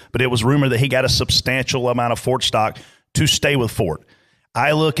true, but it was rumored that he got a substantial amount of Ford stock to stay with Ford.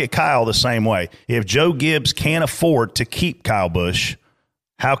 I look at Kyle the same way. If Joe Gibbs can't afford to keep Kyle Busch,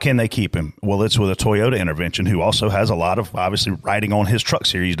 how can they keep him? Well, it's with a Toyota intervention, who also has a lot of, obviously, riding on his truck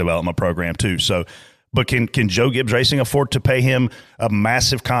series development program too. So, but can Joe Gibbs Racing afford to pay him a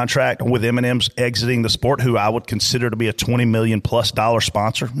massive contract with M&M's exiting the sport, who I would consider to be a $20 million+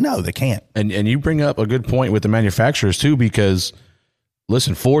 sponsor? No, they can't. And you bring up a good point with the manufacturers too, because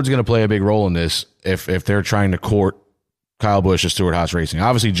listen, Ford's going to play a big role in this if they're trying to court Kyle Busch at Stewart-Haas Racing.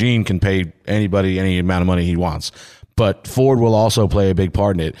 Obviously, Gene can pay anybody any amount of money he wants, but Ford will also play a big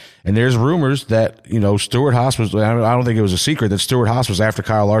part in it. And there's rumors that, Stewart-Haas was, I don't think it was a secret that Stewart-Haas was after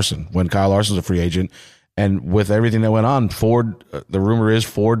Kyle Larson when Kyle Larson was a free agent. And with everything that went on, Ford, the rumor is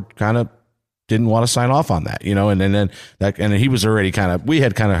Ford kind of didn't want to sign off on that, and he was already we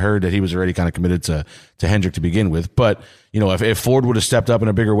had heard that he was already kind of committed to Hendrick to begin with. But, if Ford would have stepped up in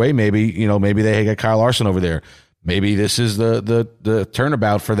a bigger way, maybe they got Kyle Larson over there. Maybe this is the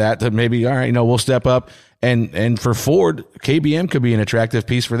turnabout for that, to maybe, all right, we'll step up. And for Ford, KBM could be an attractive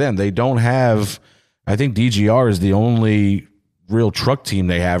piece for them. They don't have, I think DGR is the only real truck team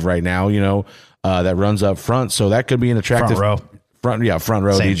they have right now, that runs up front. So that could be an attractive front row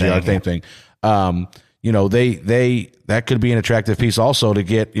Same DGR, same thing. That could be an attractive piece also to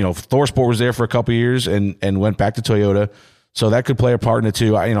get, Thorsport was there for a couple of years and went back to Toyota. So that could play a part in it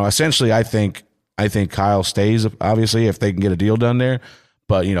too. Essentially, I think Kyle stays, obviously, if they can get a deal done there.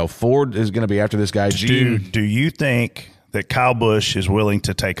 But, Ford is going to be after this guy. Do you think that Kyle Busch is willing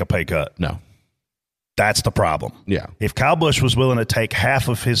to take a pay cut? No. That's the problem. Yeah. If Kyle Busch was willing to take half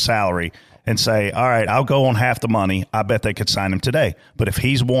of his salary and say, all right, I'll go on half the money, I bet they could sign him today. But if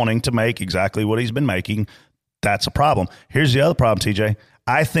he's wanting to make exactly what he's been making, that's a problem. Here's the other problem, TJ.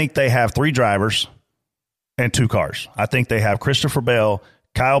 I think they have 3 drivers and 2 cars. I think they have Christopher Bell,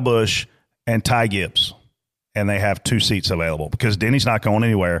 Kyle Busch, and Ty Gibbs. And they have 2 seats available because Denny's not going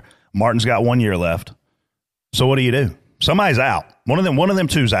anywhere. Martin's got 1 year left. So what do? Somebody's out. One of them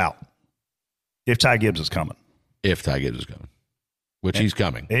 2's out. If Ty Gibbs is coming. Which he's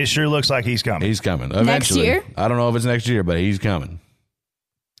coming. It sure looks like he's coming. He's coming. Eventually. Next year? I don't know if it's next year, but he's coming.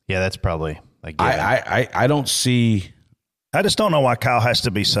 Yeah, that's probably I don't see. I just don't know why Kyle has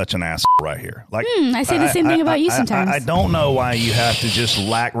to be such an asshole right here. Like I say the same thing about you sometimes. I don't know why you have to just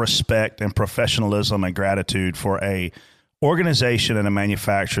lack respect and professionalism and gratitude for a organization and a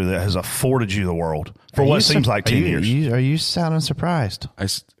manufacturer that has afforded you the world for what seems like 10 years. Are you sounding surprised?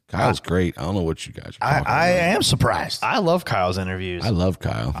 Kyle's great. I don't know what you guys are talking about. I am surprised. I love Kyle's interviews. I love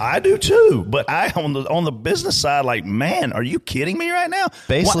Kyle. I do too. But on the business side, like, man, are you kidding me right now?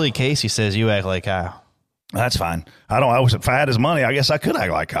 Basically, Casey says you act like Kyle. That's fine. If I had his money, I guess I could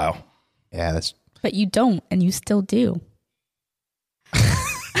act like Kyle. Yeah, that's. But you don't, and you still do. All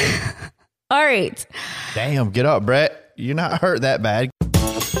right. Damn, get up, Brett. You're not hurt that bad.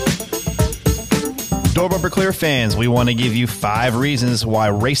 Door Bumper Clear fans, we want to give you 5 reasons why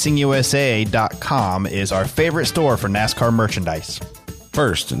RacingUSA.com is our favorite store for NASCAR merchandise.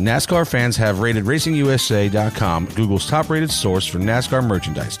 First, NASCAR fans have rated RacingUSA.com Google's top-rated source for NASCAR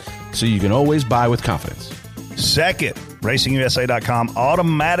merchandise, so you can always buy with confidence. Second, RacingUSA.com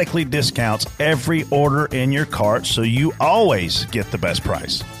automatically discounts every order in your cart, so you always get the best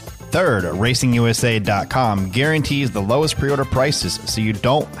price. Third, RacingUSA.com guarantees the lowest pre-order prices, so you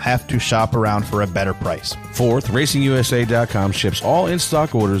don't have to shop around for a better price. Fourth, RacingUSA.com ships all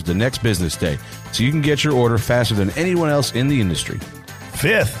in-stock orders the next business day, so you can get your order faster than anyone else in the industry.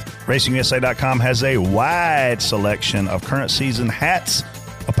 Fifth, RacingUSA.com has a wide selection of current season hats,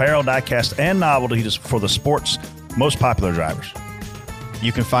 apparel, diecast, and novelties for the sport's most popular drivers.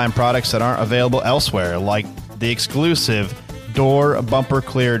 You can find products that aren't available elsewhere, like the exclusive Door Bumper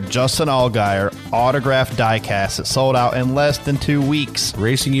Clear Justin Allgaier autographed diecast that sold out in less than 2 weeks.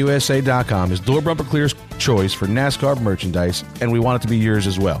 RacingUSA.com is Door Bumper Clear's choice for NASCAR merchandise, and we want it to be yours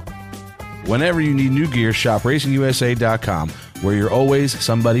as well. Whenever you need new gear, shop RacingUSA.com where you're always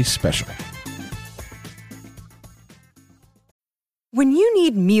somebody special. When you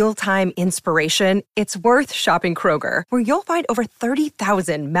need mealtime inspiration, it's worth shopping Kroger, where you'll find over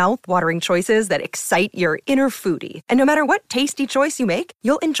 30,000 mouth-watering choices that excite your inner foodie. And no matter what tasty choice you make,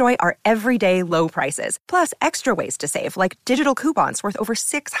 you'll enjoy our everyday low prices, plus extra ways to save, like digital coupons worth over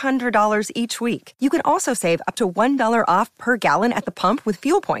 $600 each week. You can also save up to $1 off per gallon at the pump with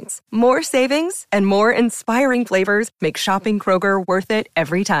fuel points. More savings and more inspiring flavors make shopping Kroger worth it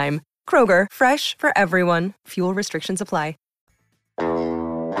every time. Kroger, fresh for everyone. Fuel restrictions apply.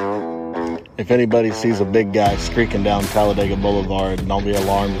 If anybody sees a big guy streaking down Talladega Boulevard, don't be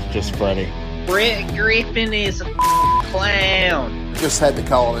alarmed, it's just Freddie. Brett Griffin is a clown. Just had to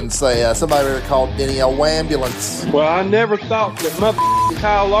call and say somebody better call Denny a ambulance. Well, I never thought that motherfucking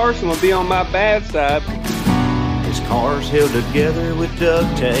Kyle Larson would be on my bad side. His car's held together with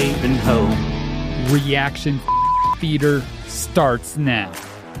duct tape and hope. Reaction Theater starts now.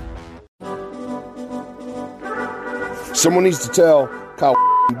 Someone needs to tell Kyle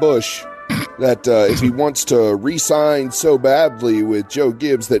Busch that if he wants to re-sign so badly with Joe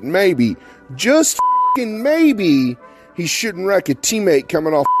Gibbs that maybe, just maybe, he shouldn't wreck a teammate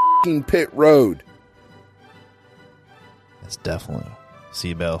coming off pit road. That's definitely a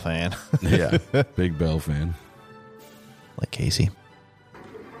C-Bell fan. Yeah, big Bell fan. Like Casey.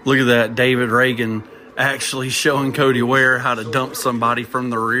 Look at that, David Reagan actually showing Cody Ware how to dump somebody from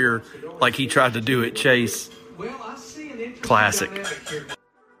the rear like he tried to do at Chase. Classic.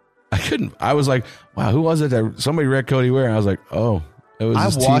 I was like, wow, who was it that somebody wrecked Cody Ware? And I was like, oh, it was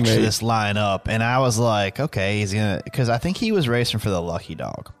his I watched teammate. this line up and I was like, okay, he's going to, because I think he was racing for the Lucky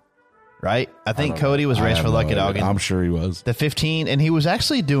Dog, right? I think Cody was racing for the Lucky Dog. I'm sure he was. The 15, and he was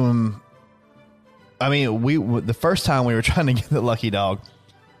actually doing, I mean, the first time we were trying to get the Lucky Dog,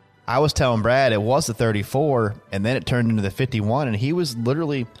 I was telling Brad it was the 34, and then it turned into the 51, and he was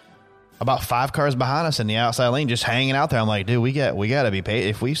literally about 5 cars behind us in the outside lane, just hanging out there. I'm like, dude, we got to be paid.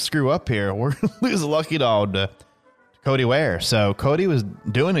 If we screw up here, we're going to lose the Lucky Dog to Cody Ware. So Cody was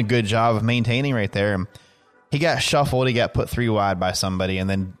doing a good job of maintaining right there. He got shuffled. He got put 3 wide by somebody, and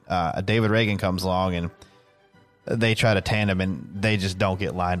then David Reagan comes along, and they try to tandem, and they just don't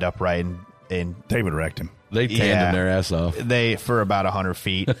get lined up right. And David wrecked him. They tandem their ass off. They for about 100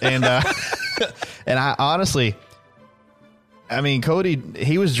 feet, and and I honestly. I mean, Cody,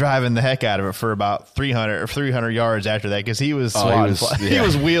 he was driving the heck out of it for about 300 yards after that because he was swatting. He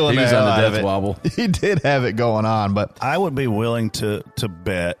was wheeling he was the hell on the out of death it. wobble. He did have it going on, but I would be willing to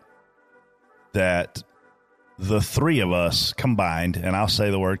bet that the 3 of us combined, and I'll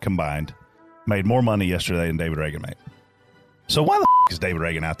say the word combined, made more money yesterday than David Reagan made. So why the is David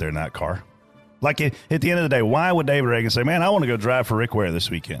Reagan out there in that car? Like at the end of the day, why would David Reagan say, man, I want to go drive for Rick Ware this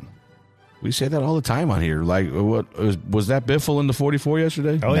weekend? We say that all the time on here. Like, what was that Biffle in the 44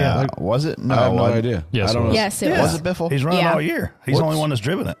 yesterday? Oh, yeah. Like, was it? No, I have no idea. Yes, I don't know. Yes, it Was it Biffle? He's running all year. He's the only one that's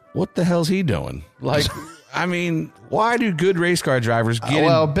driven it. What the hell's he doing? Like, I mean, why do good race car drivers get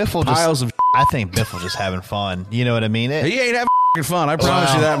Biffle piles of I think Biffle just having fun. You know what I mean? He ain't having fun. I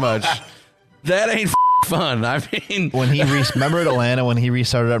promise you that much. That ain't fun. I mean, when he remember at Atlanta when he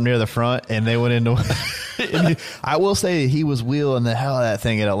restarted up near the front and they went into. I will say he was wheeling the hell out of that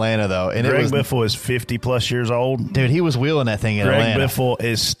thing at Atlanta though, and Greg Biffle is 50+ years old. Dude, he was wheeling that thing at Atlanta. Greg Biffle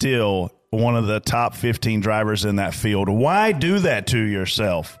is still one of the top 15 drivers in that field. Why do that to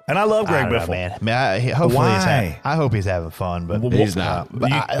yourself? And I love Greg Biffle. I hope he's having fun, but he's not.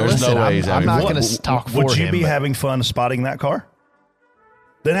 There's no way I'm not going to talk for him. Would you be having fun spotting that car?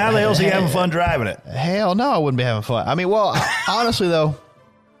 Then how the hell is he having fun driving it? Hell no, I wouldn't be having fun. I mean, well, honestly though,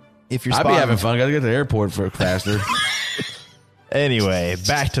 if you're I'd be having fun. Got to get to the airport faster. Anyway,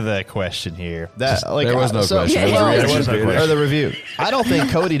 back to the question here. There was no question. There was no question. Or the review. I don't think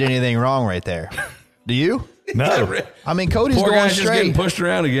Cody did anything wrong right there. Do you? No. I mean, Cody's Poor going guy's straight. just getting pushed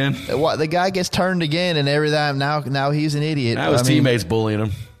around again. What, the guy gets turned again and every time. Now he's an idiot. Now his teammates bullying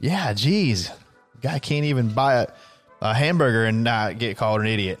him. Yeah, geez. Guy can't even buy a hamburger and not get called an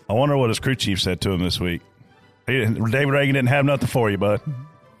idiot. I wonder what his crew chief said to him this week. David Reagan didn't have nothing for you, bud.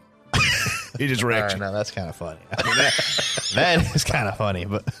 He just wrecked you. No, that's kind of funny. I mean, that is kind of funny,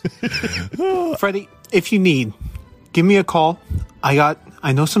 but Freddie, if you need, give me a call. I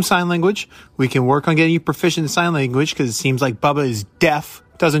know some sign language. We can work on getting you proficient in sign language because it seems like Bubba is deaf,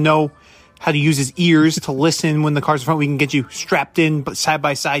 doesn't know how to use his ears to listen when the car's in front. We can get you strapped in side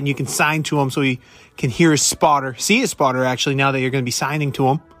by side and you can sign to him so he can hear his spotter, see his spotter actually now that you're going to be signing to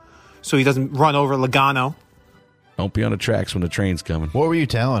him so he doesn't run over Logano. Don't be on the tracks when the train's coming. What were you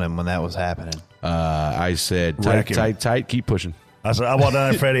telling him when that was happening? I said, tight, keep pushing. I walked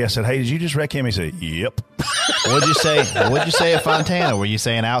down to Freddie. I said, "Hey, did you just wreck him?" He said, "Yep." What'd you say? What'd you say at Fontana? Were you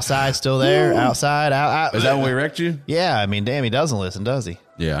saying outside still there? Outside? Out? Is that when we wrecked you? Yeah. I mean, damn, he doesn't listen, does he?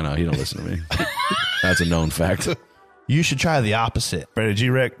 Yeah, I know. He don't listen to me. That's a known fact. You should try the opposite. Freddie, did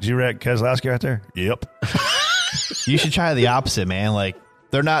you wreck Keselowski right there? Yep. You should try the opposite, man. Like,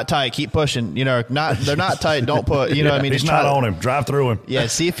 they're not tight. Keep pushing. You know, they're not tight. Don't put. You know what I mean? He's Just not on him. Drive through him. Yeah.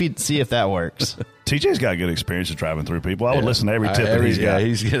 See if that works. TJ's got good experience of driving through people. I would listen to every tip that he's got.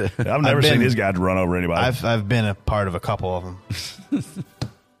 He's good. I've never seen his guy run over anybody. I've been a part of a couple of them.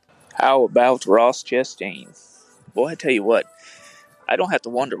 How about Ross Chastain? Boy, I tell you what, I don't have to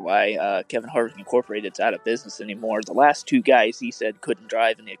wonder why Kevin Harvick Incorporated's out of business anymore. The last two guys he said couldn't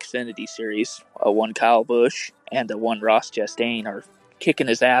drive in the Xfinity Series, one Kyle Busch and one Ross Chastain, are kicking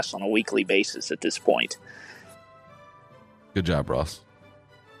his ass on a weekly basis at this point. Good job, Ross.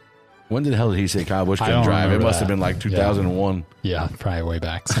 When the hell did he say Kyle Busch couldn't drive? It must have been like 2001. Yeah, probably way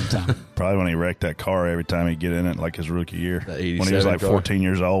back sometime. Probably when he wrecked that car every time he'd get in it, like his rookie year. When he was like 14 car.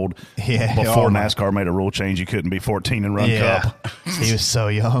 years old. Yeah. Before NASCAR made a rule change, you couldn't be 14 and run Cup. He was so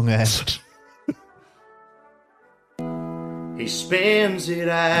young, man. He spins it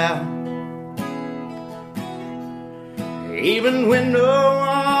out, even when no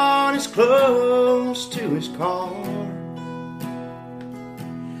one is close to his car.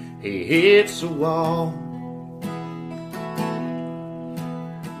 He hits a wall,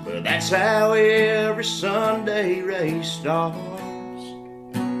 but that's how every Sunday race starts.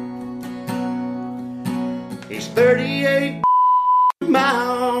 He's 38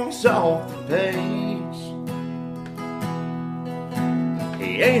 miles off the pace.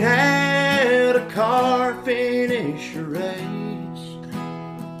 He ain't had a car finish a race.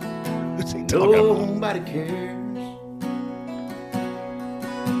 Nobody cares.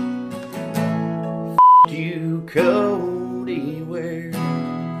 You, Cody Ware.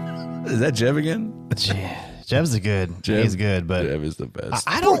 Is that Jeb again? Jeb's good. He's good, but Jeb is the best.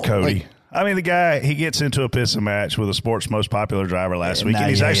 I don't Cody. I mean, the guy, he gets into a pissing match with the sport's most popular driver last week, and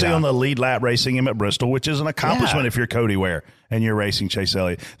he's actually on the lead lap racing him at Bristol, which is an accomplishment if you're Cody Ware and you're racing Chase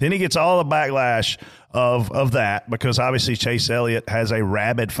Elliott. Then he gets all the backlash of that because obviously Chase Elliott has a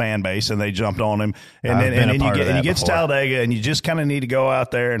rabid fan base, and they jumped on him. And then you get to Talladega, and you just kind of need to go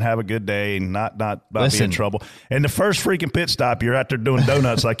out there and have a good day and not be in trouble. And the first freaking pit stop, you're out there doing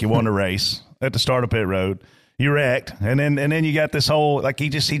donuts like you won a race at the start of pit road. You wrecked, and then you got this whole like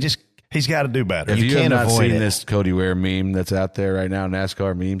he's got to do better. If you can't have not avoid seen it. this Cody Ware meme that's out there right now,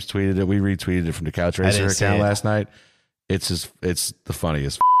 NASCAR memes tweeted it. We retweeted it from the Couch Racer account last night. It's the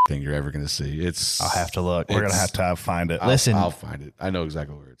funniest thing you're ever going to see. I'll have to look. We're going to have to find it. Listen, I'll find it. I know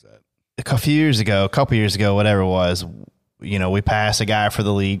exactly where it's at. A couple years ago, whatever it was, we passed a guy for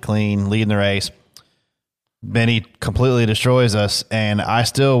the lead clean, leading the race. Then he completely destroys us, and I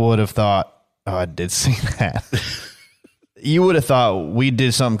still would have thought, oh, I did see that. You would have thought we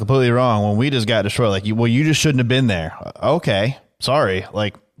did something completely wrong when we just got destroyed. Like, you just shouldn't have been there. Okay, sorry.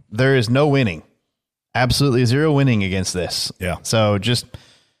 Like, there is no winning. Absolutely zero winning against this. Yeah. So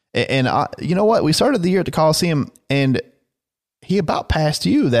you know what? We started the year at the Coliseum, and he about passed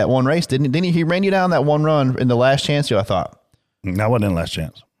you that one race, didn't he? Didn't he? He ran you down that one run in the last chance, I thought. No, I wasn't in last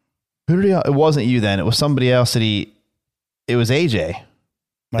chance. Who did he? It wasn't you then. It was somebody else it was AJ.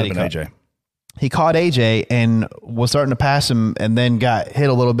 Might have been AJ. He caught AJ and was starting to pass him, and then got hit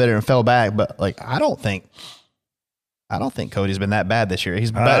a little bit and fell back. But like, I don't think Cody's been that bad this year.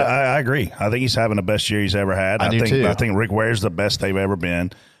 He's better. I agree. I think he's having the best year he's ever had. I do too. I think Rick Ware's the best they've ever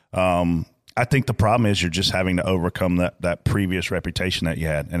been. I think the problem is you're just having to overcome that previous reputation that you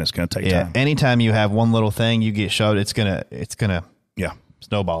had, and it's going to take time. Anytime you have one little thing you get shoved, it's gonna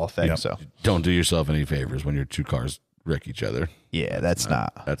snowball effect. Yep. So don't do yourself any favors when your two cars wreck each other. Yeah, that's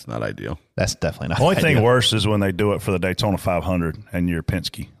not ideal. That's definitely not. The only ideal. thing worse is when they do it for the Daytona 500 and you're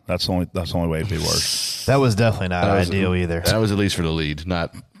Penske. That's the only way it'd be worse. That was definitely not ideal either. That was at least for the lead,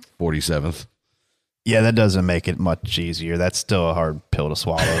 not 47th. Yeah, that doesn't make it much easier. That's still a hard pill to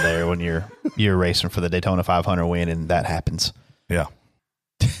swallow there when you're racing for the Daytona 500 win and that happens. Yeah.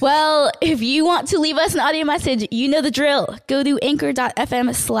 Well, if you want to leave us an audio message, you know the drill. Go to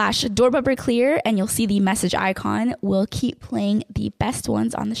anchor.fm/doorbumperclear and you'll see the message icon. We'll keep playing the best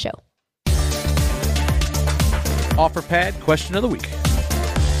ones on the show. Offer pad question of the week.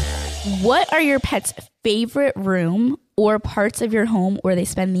 What are your pet's favorite room or parts of your home where they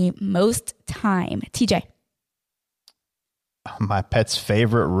spend the most time? TJ. My pet's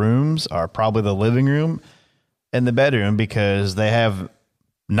favorite rooms are probably the living room and the bedroom because they have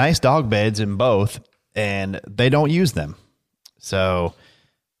nice dog beds in both and they don't use them. So,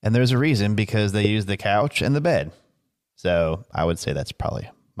 and there's a reason because they use the couch and the bed. So I would say that's probably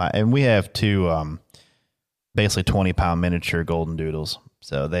and we have two basically 20-pound miniature golden doodles.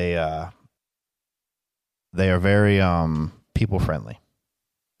 So they are very people friendly.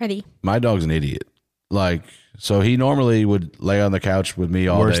 Ready? My dog's an idiot. Like, so he normally would lay on the couch with me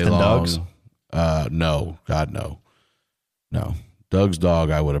all Worse day than long. Doug's? No, God, no. Doug's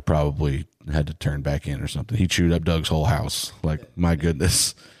dog, I would have probably had to turn back in or something. He chewed up Doug's whole house. Like, my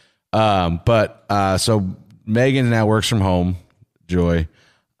goodness. So Megan now works from home, Joy.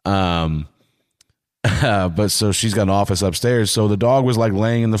 But so she's got an office upstairs. So the dog was like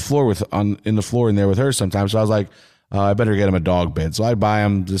laying in the floor in the floor in there with her sometimes. So I was like, I better get him a dog bed. So I buy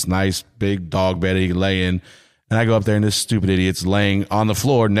him this nice big dog bed he can lay in. And I go up there and this stupid idiot's laying on the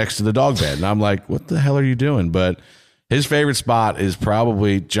floor next to the dog bed. And I'm like, what the hell are you doing? But his favorite spot is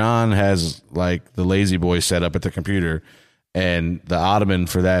probably John has like the lazy boy set up at the computer, and the ottoman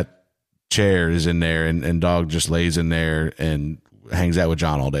for that chair is in there, and dog just lays in there and hangs out with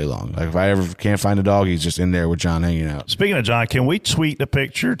John all day long. Like if I ever can't find a dog, he's just in there with John hanging out. Speaking of John, can we tweet the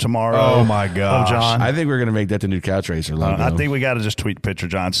picture tomorrow? Oh my gosh. Of John? I think we're going to make that the new Couch Racer logo. I think we got to just tweet the picture,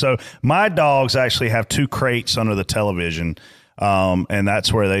 John. So my dogs actually have 2 crates under the television, and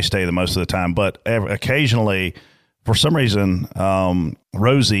that's where they stay the most of the time. But occasionally, for some reason,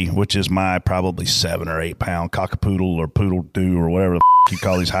 Rosie, which is my probably 7 or 8 pound cockapoodle or poodle doo or whatever the you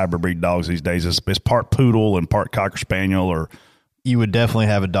call these hybrid breed dogs these days, it's part poodle and part cocker spaniel, or you would definitely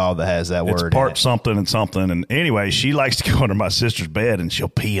have a dog that has that word. It's part something and something. And anyway, she likes to go under my sister's bed and she'll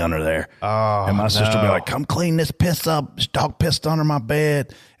pee under there. Oh, and my sister will be like, come clean this piss up. This dog pissed under my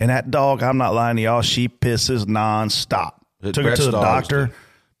bed. And that dog, I'm not lying to y'all, she pisses nonstop. Took her to the doctor,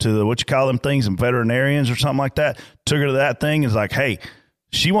 to the, what you call them things, and veterinarians or something like that. Took her to that thing. Is like, hey,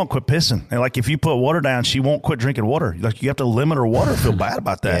 she won't quit pissing. And like, if you put water down, she won't quit drinking water. Like, you have to limit her water. Feel bad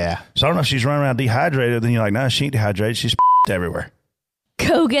about that. Yeah. So I don't know if she's running around dehydrated. Then you're like, no, she ain't dehydrated. She's everywhere.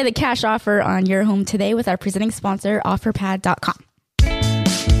 Go get a cash offer on your home today with our presenting sponsor, OfferPad.com.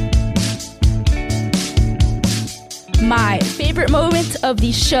 My favorite moment of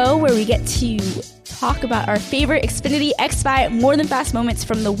the show, where we get to talk about our favorite Xfinity X5 More Than Fast moments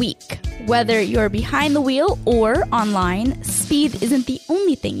from the week. Whether you're behind the wheel or online, speed isn't the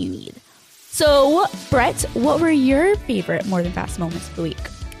only thing you need. So, Brett, what were your favorite More Than Fast moments of the week?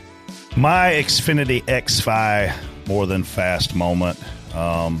 My Xfinity X5 More Than Fast moment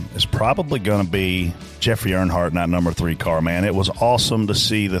is probably going to be Jeffrey Earnhardt in that number 3 car, man. It was awesome to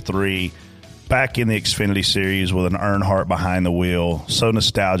see the 3 back in the Xfinity series with an Earnhardt behind the wheel. So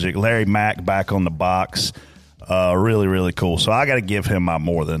nostalgic. Larry Mack back on the box. Really, really cool. So I got to give him my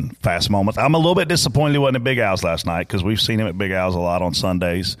More Than Fast moments. I'm a little bit disappointed he wasn't at Big Al's last night, because we've seen him at Big Al's a lot on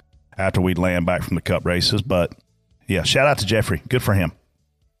Sundays after we'd land back from the Cup races. But, yeah, shout out to Jeffrey. Good for him.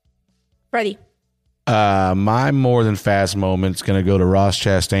 Freddie. My More Than Fast moment's going to go to Ross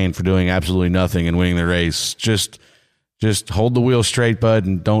Chastain for doing absolutely nothing and winning the race. Just hold the wheel straight, bud,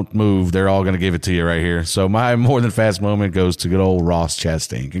 and don't move. They're all going to give it to you right here. So my More Than Fast moment goes to good old Ross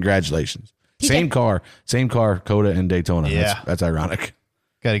Chastain. Congratulations. Same car, Coda and Daytona. Yeah. That's ironic.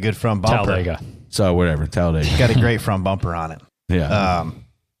 Got a good front bumper. Talladega. So whatever, Talladega. Got a great front bumper on it. Yeah.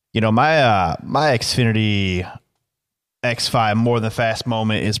 My Xfinity X5 More Than Fast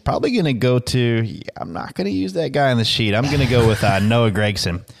moment is probably going to go to, I'm not going to use that guy on the sheet. I'm going to go with Noah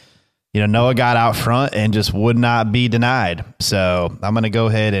Gragson. Noah got out front and just would not be denied. So I'm going to go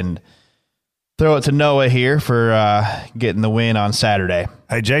ahead and throw it to Noah here for getting the win on Saturday.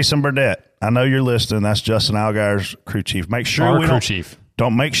 Hey, Jason Burdett, I know you're listening. That's Justin Allgaier's crew chief. Make sure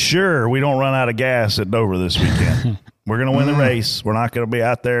don't make sure we don't run out of gas at Dover this weekend. We're going to win the race. We're not going to be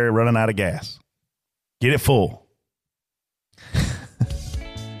out there running out of gas. Get it full.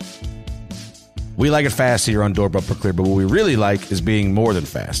 We like it fast here on Door Bumper Clear, but what we really like is being more than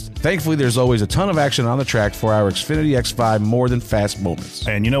fast. Thankfully, there's always a ton of action on the track for our Xfinity X5 More Than Fast moments.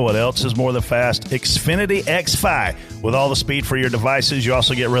 And you know what else is more than fast? Xfinity X5. With all the speed for your devices, you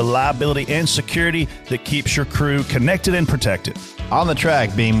also get reliability and security that keeps your crew connected and protected. On the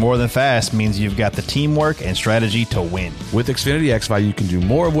track, being more than fast means you've got the teamwork and strategy to win. With Xfinity X5, you can do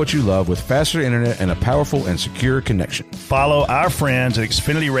more of what you love with faster internet and a powerful and secure connection. Follow our friends at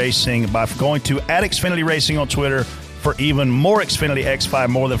Xfinity Racing by going to @Xfinity Racing on Twitter for even more Xfinity X5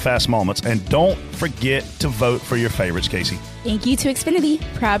 More Than Fast moments. And don't forget to vote for your favorites, Casey. Thank you to Xfinity,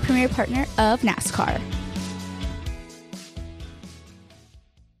 proud premier partner of NASCAR.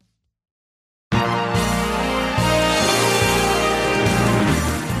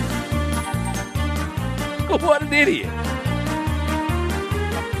 What an idiot.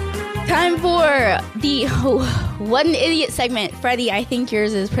 Time for the What an Idiot segment. Freddie, I think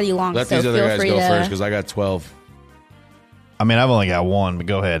yours is pretty long. Let so these other feel guys free go to... first, because I got 12. I mean, I've only got one, but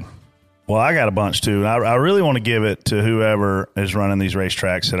go ahead. Well, I got a bunch too. I really want to give it to whoever is running these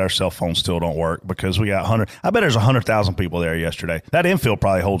racetracks that our cell phones still don't work, because we got 100. I bet there's 100,000 people there yesterday. That infield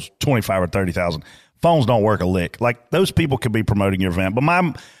probably holds 25 or 30,000. Phones don't work a lick. Like, those people could be promoting your event. But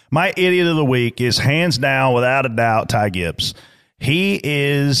my idiot of the week is hands down, without a doubt, Ty Gibbs. He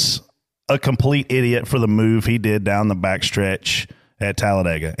is a complete idiot for the move he did down the backstretch at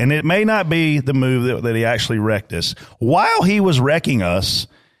Talladega. And it may not be the move that he actually wrecked us. While he was wrecking us,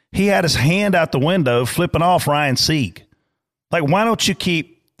 he had his hand out the window flipping off Ryan Sieg. Like, why don't you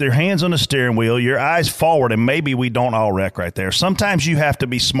keep your hands on the steering wheel, your eyes forward, and maybe we don't all wreck right there. Sometimes you have to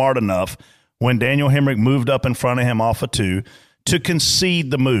be smart enough when Daniel Hemrick moved up in front of him off of 2 to concede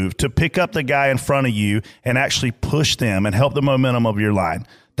the move, to pick up the guy in front of you and actually push them and help the momentum of your line.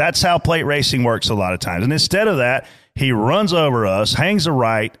 That's how plate racing works a lot of times. And instead of that, he runs over us, hangs a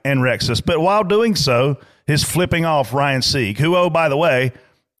right, and wrecks us. But while doing so, is flipping off Ryan Sieg, who, oh, by the way,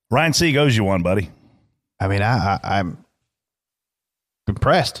 Ryan Sieg owes you one, buddy. I mean, I'm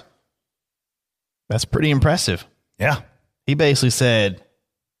impressed. That's pretty impressive. Yeah. He basically said,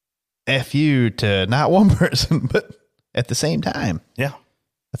 F you to not one person, but at the same time. Yeah.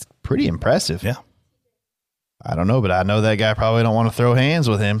 That's pretty impressive. Yeah. I don't know, but I know that guy probably don't want to throw hands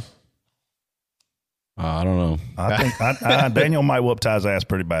with him. I don't know. I think Daniel might whoop Ty's ass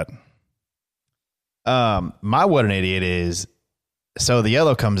pretty bad. My what an idiot is, so the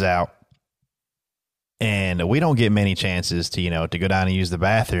yellow comes out, and we don't get many chances to go down and use the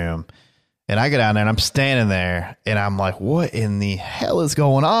bathroom. And I go down there and I'm standing there and I'm like, what in the hell is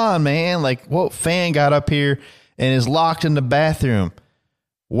going on, man? Like, what fan got up here and is locked in the bathroom?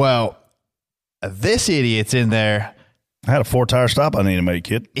 Well, this idiot's in there. I had a 4-tire stop I need to make,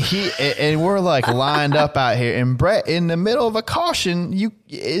 kid. And we're like lined up out here, and Brett in the middle of a caution.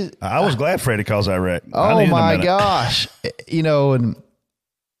 I was glad Freddie calls that wreck. Oh my gosh. And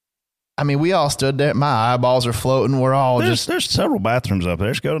I mean, we all stood there. My eyeballs are floating. We're all there's several bathrooms up there.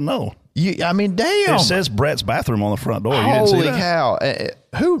 Just go to know. I mean, damn. It says Brett's bathroom on the front door. You Holy didn't see that? Cow.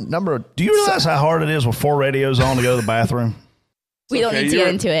 Do you realize how hard it is with 4 radios on to go to the bathroom? We don't need to get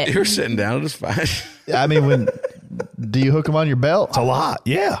into it. You're sitting down. It's fine. I mean, do you hook them on your belt? It's a lot.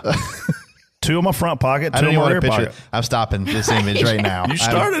 Yeah. 2 in my front pocket, 2 in my rear pocket. I'm stopping this image right now. You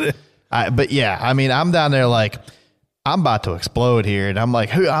started it. But yeah, I mean, I'm down there like, I'm about to explode here. And I'm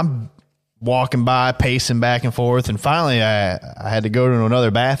like, I'm walking by, pacing back and forth. And finally, I had to go to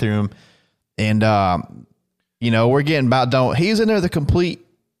another bathroom. And, we're getting about done. He's in there the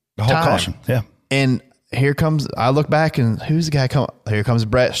whole caution. Yeah. And I look back and who's the guy coming? Here comes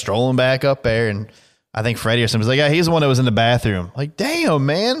Brett strolling back up there. And I think Freddie or something's like, yeah, he's the one that was in the bathroom. Like, damn,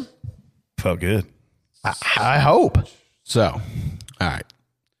 man. Felt good. I hope. So, all right.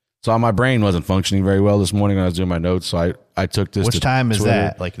 So my brain wasn't functioning very well this morning when I was doing my notes. So I took this. Which time is Twitter.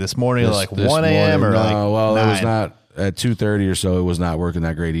 that? Like this morning, like 1 a.m. or like 9? It was not at 2:30 or so. It was not working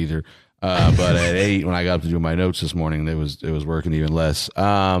that great either. But at 8, when I got up to do my notes this morning, it was working even less.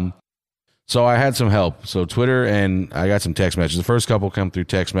 So I had some help. So Twitter, and I got some text messages. The first couple come through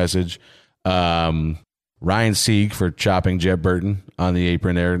text message. Ryan Sieg for chopping Jeb Burton on the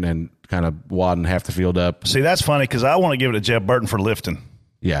apron there and kind of wadding half the field up. See, that's funny because I want to give it to Jeb Burton for lifting.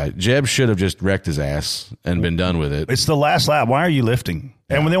 Yeah, Jeb should have just wrecked his ass and been done with it. It's the last lap. Why are you lifting?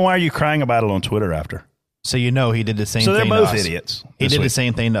 Yeah. And then why are you crying about it on Twitter after? So he did the same thing. So they're to both us. idiots. He did the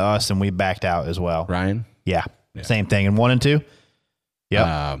same thing to us, and we backed out as well. Ryan? Yeah. Same thing in 1 and 2.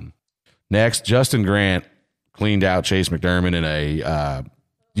 Yep. Next, Justin Grant cleaned out Chase McDermott in a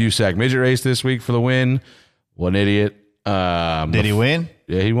USAC midget race this week for the win. What an idiot. Did he win?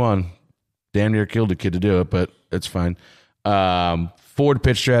 Yeah, he won. Damn near killed a kid to do it, but it's fine. Ford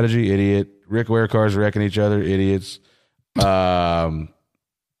pitch strategy, idiot. Rick Ware cars wrecking each other, idiots.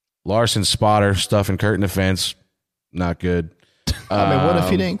 Larson spotter stuffing Kurt in the fence, not good. I mean, what if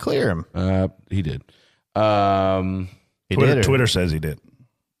he didn't clear him? He did. Twitter says he did.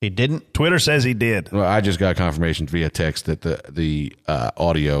 He didn't? Twitter says he did. Well, I just got confirmation via text that the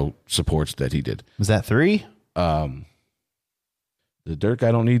audio supports that he did. Was that 3? The dirt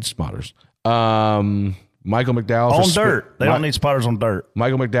guy don't need spotters. Michael McDowell on dirt. They don't need spotters on dirt.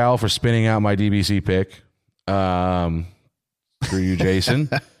 Michael McDowell for spinning out my DBC pick. Screw you, Jason.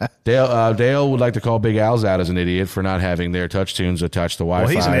 Dale would like to call Big Al's out as an idiot for not having their touch tunes attached to Wi-Fi.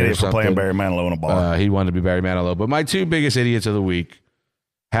 Well, he's an idiot for playing Barry Manilow in a bar. He wanted to be Barry Manilow. But my 2 biggest idiots of the week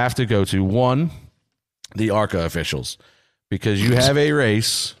have to go to, 1, the ARCA officials. Because you have a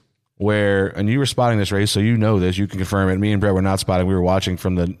race where, and you were spotting this race, so you know this, you can confirm it. Me and Brett were not spotting. We were watching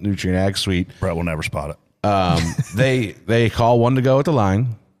from the Nutrient Ag Suite. Brett will never spot it. They call 1 to go at the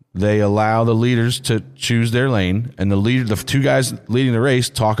line. they allow the leaders to choose their lane, and the two guys leading the race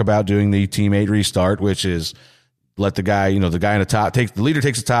talk about doing the teammate restart, which is let the guy, the guy in the top the leader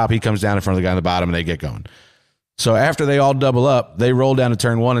takes the top, he comes down in front of the guy in the bottom, and they get going. So after they all double up, they roll down to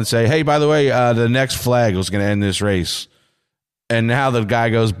turn 1 and say, hey, by the way, the next flag was going to end this race. And now the guy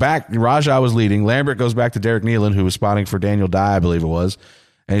goes back. Rajah was leading. Lambert goes back to Derek Nealon, who was spotting for Daniel Dye, I believe it was.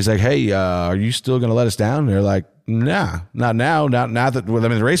 And he's like, hey, are you still going to let us down? And they're like, nah, not now. Not that. Well, I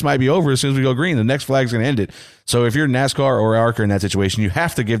mean, the race might be over as soon as we go green. The next flag's going to end it. So if you're NASCAR or ARCA in that situation, you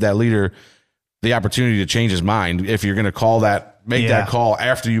have to give that leader the opportunity to change his mind if you're going to make that call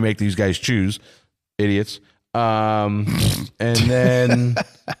after you make these guys choose. Idiots. And then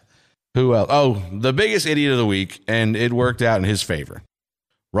who else? Oh, the biggest idiot of the week, and it worked out in his favor.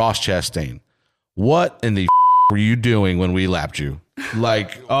 Ross Chastain. What in the were you doing when we lapped you?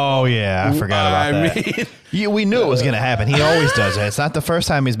 Like, oh yeah, I forgot about that. We knew it was going to happen. He always does it. It's not the first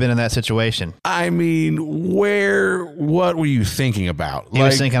time he's been in that situation. I mean, what were you thinking about? He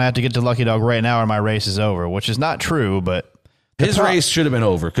was thinking, I have to get to Lucky Dog right now or my race is over, which is not true, but his race should have been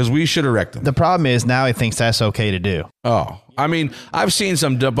over because we should have wrecked him. The problem is now he thinks that's okay to do. Oh, I mean, I've seen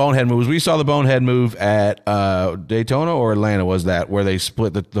some bonehead moves. We saw the bonehead move at Daytona or Atlanta, was that, where they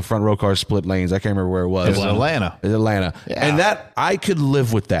split the front row cars split lanes. I can't remember where it was. It was Atlanta. It's Atlanta. Yeah. And that, I could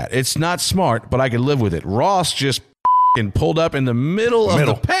live with that. It's not smart, but I could live with it. Ross just pulled up in the middle of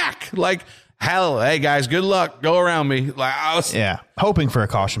the pack. Like, hell, hey guys, good luck. Go around me. Like, hoping for a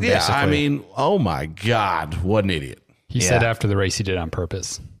caution, basically. I mean, oh my God, what an idiot. He said after the race he did it on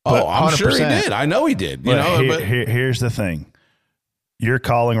purpose. Oh, I'm 100%. Sure he did. I know he did. But here's the thing. You're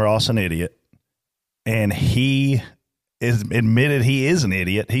calling Ross an idiot, and he is admitted he is an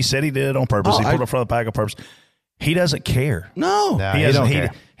idiot. He said he did it on purpose. He pulled in front of the pack on purpose. He doesn't care. No, he don't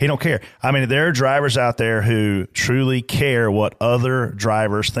care. He don't care. I mean, there are drivers out there who truly care what other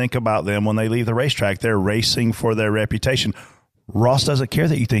drivers think about them when they leave the racetrack. They're racing for their reputation. Ross doesn't care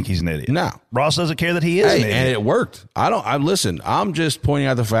that you think he's an idiot. No. Ross doesn't care that he is an idiot. And it worked. Listen, I'm just pointing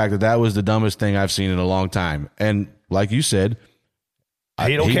out the fact that was the dumbest thing I've seen in a long time. And like you said,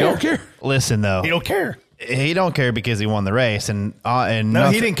 he don't care. Listen, though. He don't care. He don't care because he won the race. And no,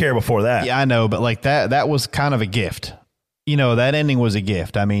 he didn't care before that. Yeah, I know. But like that was kind of a gift. That ending was a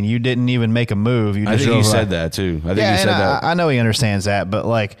gift. I mean, you didn't even make a move. I think you said that, too. I think you said that. I know he understands that. But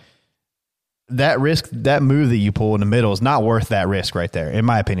like, that risk, that move that you pull in the middle is not worth that risk right there, in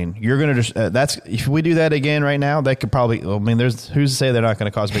my opinion. You're going to just, if we do that again right now, that could probably, who's to say they're not going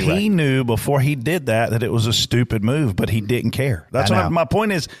to cause a big wreck? He knew before he did that it was a stupid move, but he didn't care. That's what my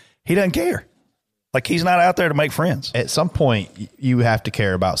point is. He doesn't care. Like, he's not out there to make friends. At some point, you have to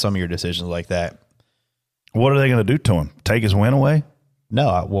care about some of your decisions like that. What are they going to do to him? Take his win away?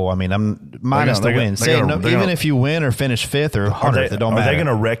 No, well, I mean, I'm minus the win. Even if you win or finish 5th or 100th, it don't matter. Are they going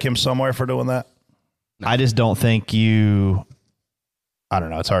to wreck him somewhere for doing that? I just don't think I don't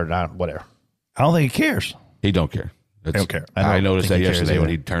know. It's hard. Whatever. I don't think he cares. He don't care. He don't care. I noticed that yesterday when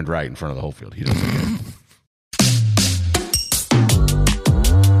he turned right in front of the whole field. He doesn't care.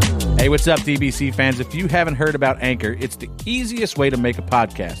 Hey, what's up, DBC fans? If you haven't heard about Anchor, it's the easiest way to make a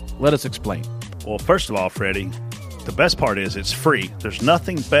podcast. Let us explain. Well, first of all, Freddie, the best part is it's free. There's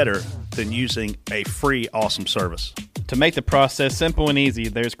nothing better than using a free, awesome service. To make the process simple and easy,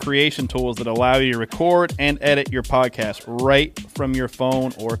 there's creation tools that allow you to record and edit your podcast right from your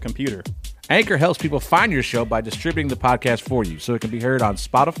phone or computer. Anchor helps people find your show by distributing the podcast for you so it can be heard on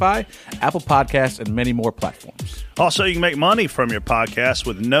Spotify, Apple Podcasts, and many more platforms. Also, you can make money from your podcast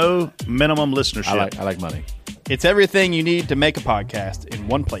with no minimum listenership. I like money. It's everything you need to make a podcast in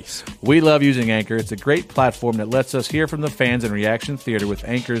one place. We love using Anchor. It's a great platform that lets us hear from the fans in Reaction Theater with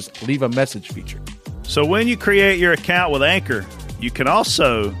Anchor's Leave a Message feature. So when you create your account with Anchor, you can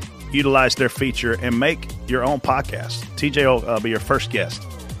also utilize their feature and make your own podcast. TJ will be your first guest.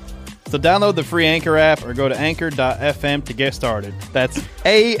 So download the free Anchor app or go to anchor.fm to get started. That's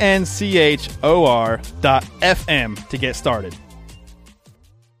ANCHOR.FM to get started.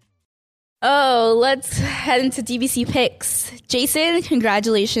 Oh, let's head into DBC picks. Jason,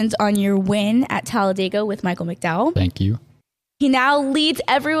 congratulations on your win at Talladega with Michael McDowell. Thank you. He now leads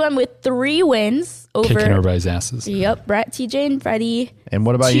everyone with 3 wins over kicking everybody's asses. Yep, Brett, TJ, and Freddie. And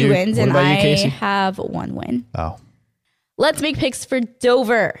what about 2 you? wins, what and about you, Casey? I have 1 win. Oh. Let's make picks for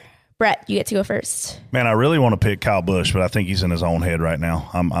Dover. Brett, you get to go first. Man, I really want to pick Kyle Busch, but I think he's in his own head right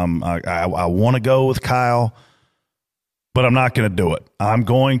now. I want to go with Kyle, but I'm not going to do it. I'm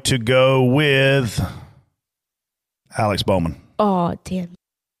going to go with Alex Bowman. Oh, damn.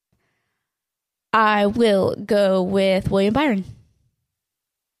 I will go with William Byron.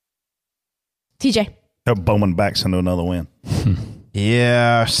 TJ. Bowman backs into another win.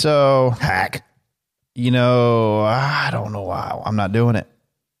 Yeah, so hack. I don't know why I'm not doing it.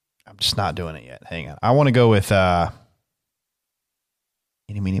 I'm just not doing it yet. Hang on. I want to go with Eeny,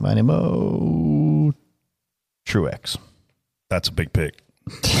 meeny, miny, mo. Truex. That's a big pick.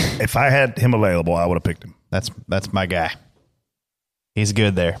 If I had him available, I would have picked him. That's my guy. He's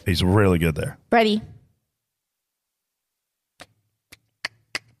good there. He's really good there. Freddie.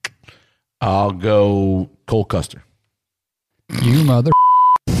 I'll go Cole Custer. You mother.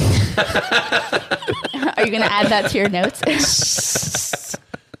 Are you going to add that to your notes?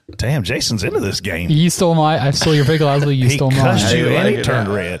 Damn, Jason's into this game. You stole I stole your pick, Leslie. You stole mine. He cussed you and he turned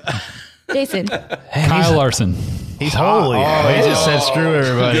red. Jason. Kyle Larson. He's holy. He just said screw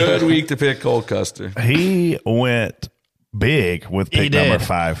everybody. Good week to pick Cole Custer. He went big with pick number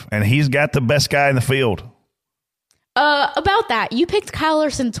 5, and he's got the best guy in the field. About that, you picked Kyle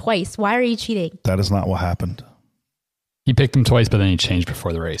Larson twice. Why are you cheating? That is not what happened. He picked him twice, but then he changed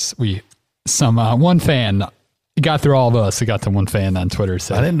before the race. One fan got through all of us. It got to one fan on Twitter.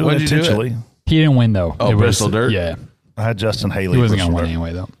 Said, I didn't do it intentionally. He didn't win though. Oh, Bristol Dirt. Yeah, I had Justin Haley. He wasn't going to win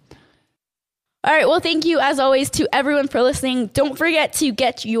anyway though. All right. Well, thank you as always to everyone for listening. Don't forget to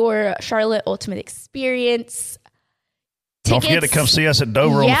get your Charlotte Ultimate Experience tickets. Don't forget to come see us at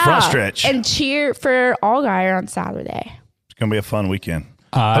Dover on the front stretch. And cheer for Allgaier on Saturday. It's going to be a fun weekend.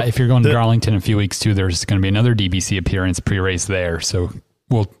 If you're going to Darlington in a few weeks too, there's going to be another DBC appearance pre-race there. So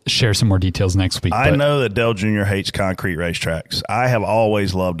we'll share some more details next week. I know that Dale Jr. hates concrete racetracks. I have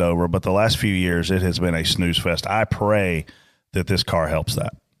always loved Dover, but the last few years it has been a snooze fest. I pray that this car helps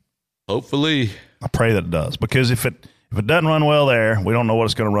that. Hopefully. I pray that it does, because if it doesn't run well there, we don't know what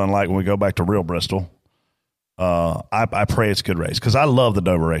it's going to run like when we go back to real Bristol. I pray it's a good race, because I love the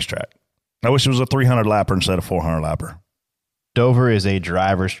Dover racetrack. I wish it was a 300 lapper instead of 400 lapper. Dover is a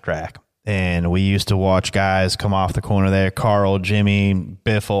driver's track, and we used to watch guys come off the corner there. Carl, Jimmy,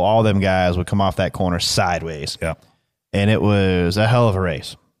 Biffle, all them guys would come off that corner sideways. Yeah. And it was a hell of a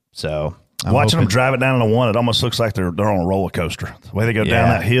race. So watching them drive it down in the one, it almost looks like they're on a roller coaster. The way they go down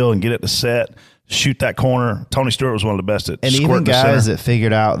that hill and get it to set, shoot that corner. Tony Stewart was one of the best at and even guys that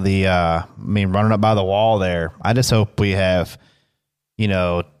figured out running up by the wall there. I just hope we have,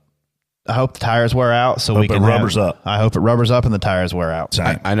 I hope the tires wear out so we can rubbers up. I hope it rubbers up and the tires wear out.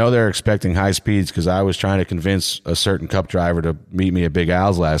 I know they're expecting high speeds, because I was trying to convince a certain Cup driver to meet me at Big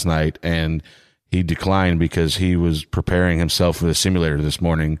Al's last night, and he declined because he was preparing himself for the simulator this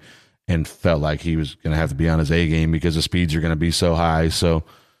morning and felt like he was going to have to be on his A game because the speeds are going to be so high. So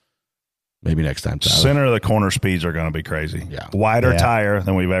maybe next time, Tyler. Center of the corner speeds are going to be crazy. Yeah. Wider tire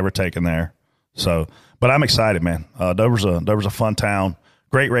than we've ever taken there. So, but I'm excited, man. Dover's a fun town.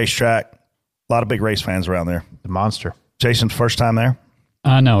 Great racetrack. A lot of big race fans around there. The Monster. Jason's first time there?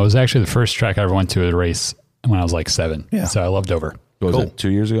 No, it was actually the first track I ever went to a race when I was like 7. Yeah. So I loved Dover. What was it, 2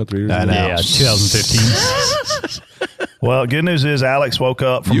 years ago, 3 years ago? Yeah, 2015. Well, good news is Alex woke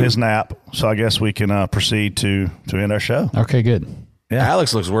up from his nap, so I guess we can proceed to end our show. Okay, good. Yeah.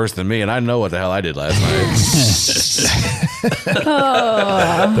 Alex looks worse than me, and I know what the hell I did last night.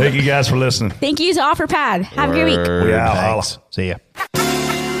 Thank you guys for listening. Thank you to OfferPad. Have a good week. We out. Holla. See ya.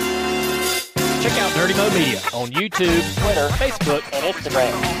 Check out Dirty Mo Media on YouTube, Twitter, Facebook, and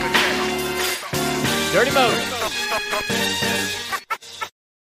Instagram. Dirty Mo.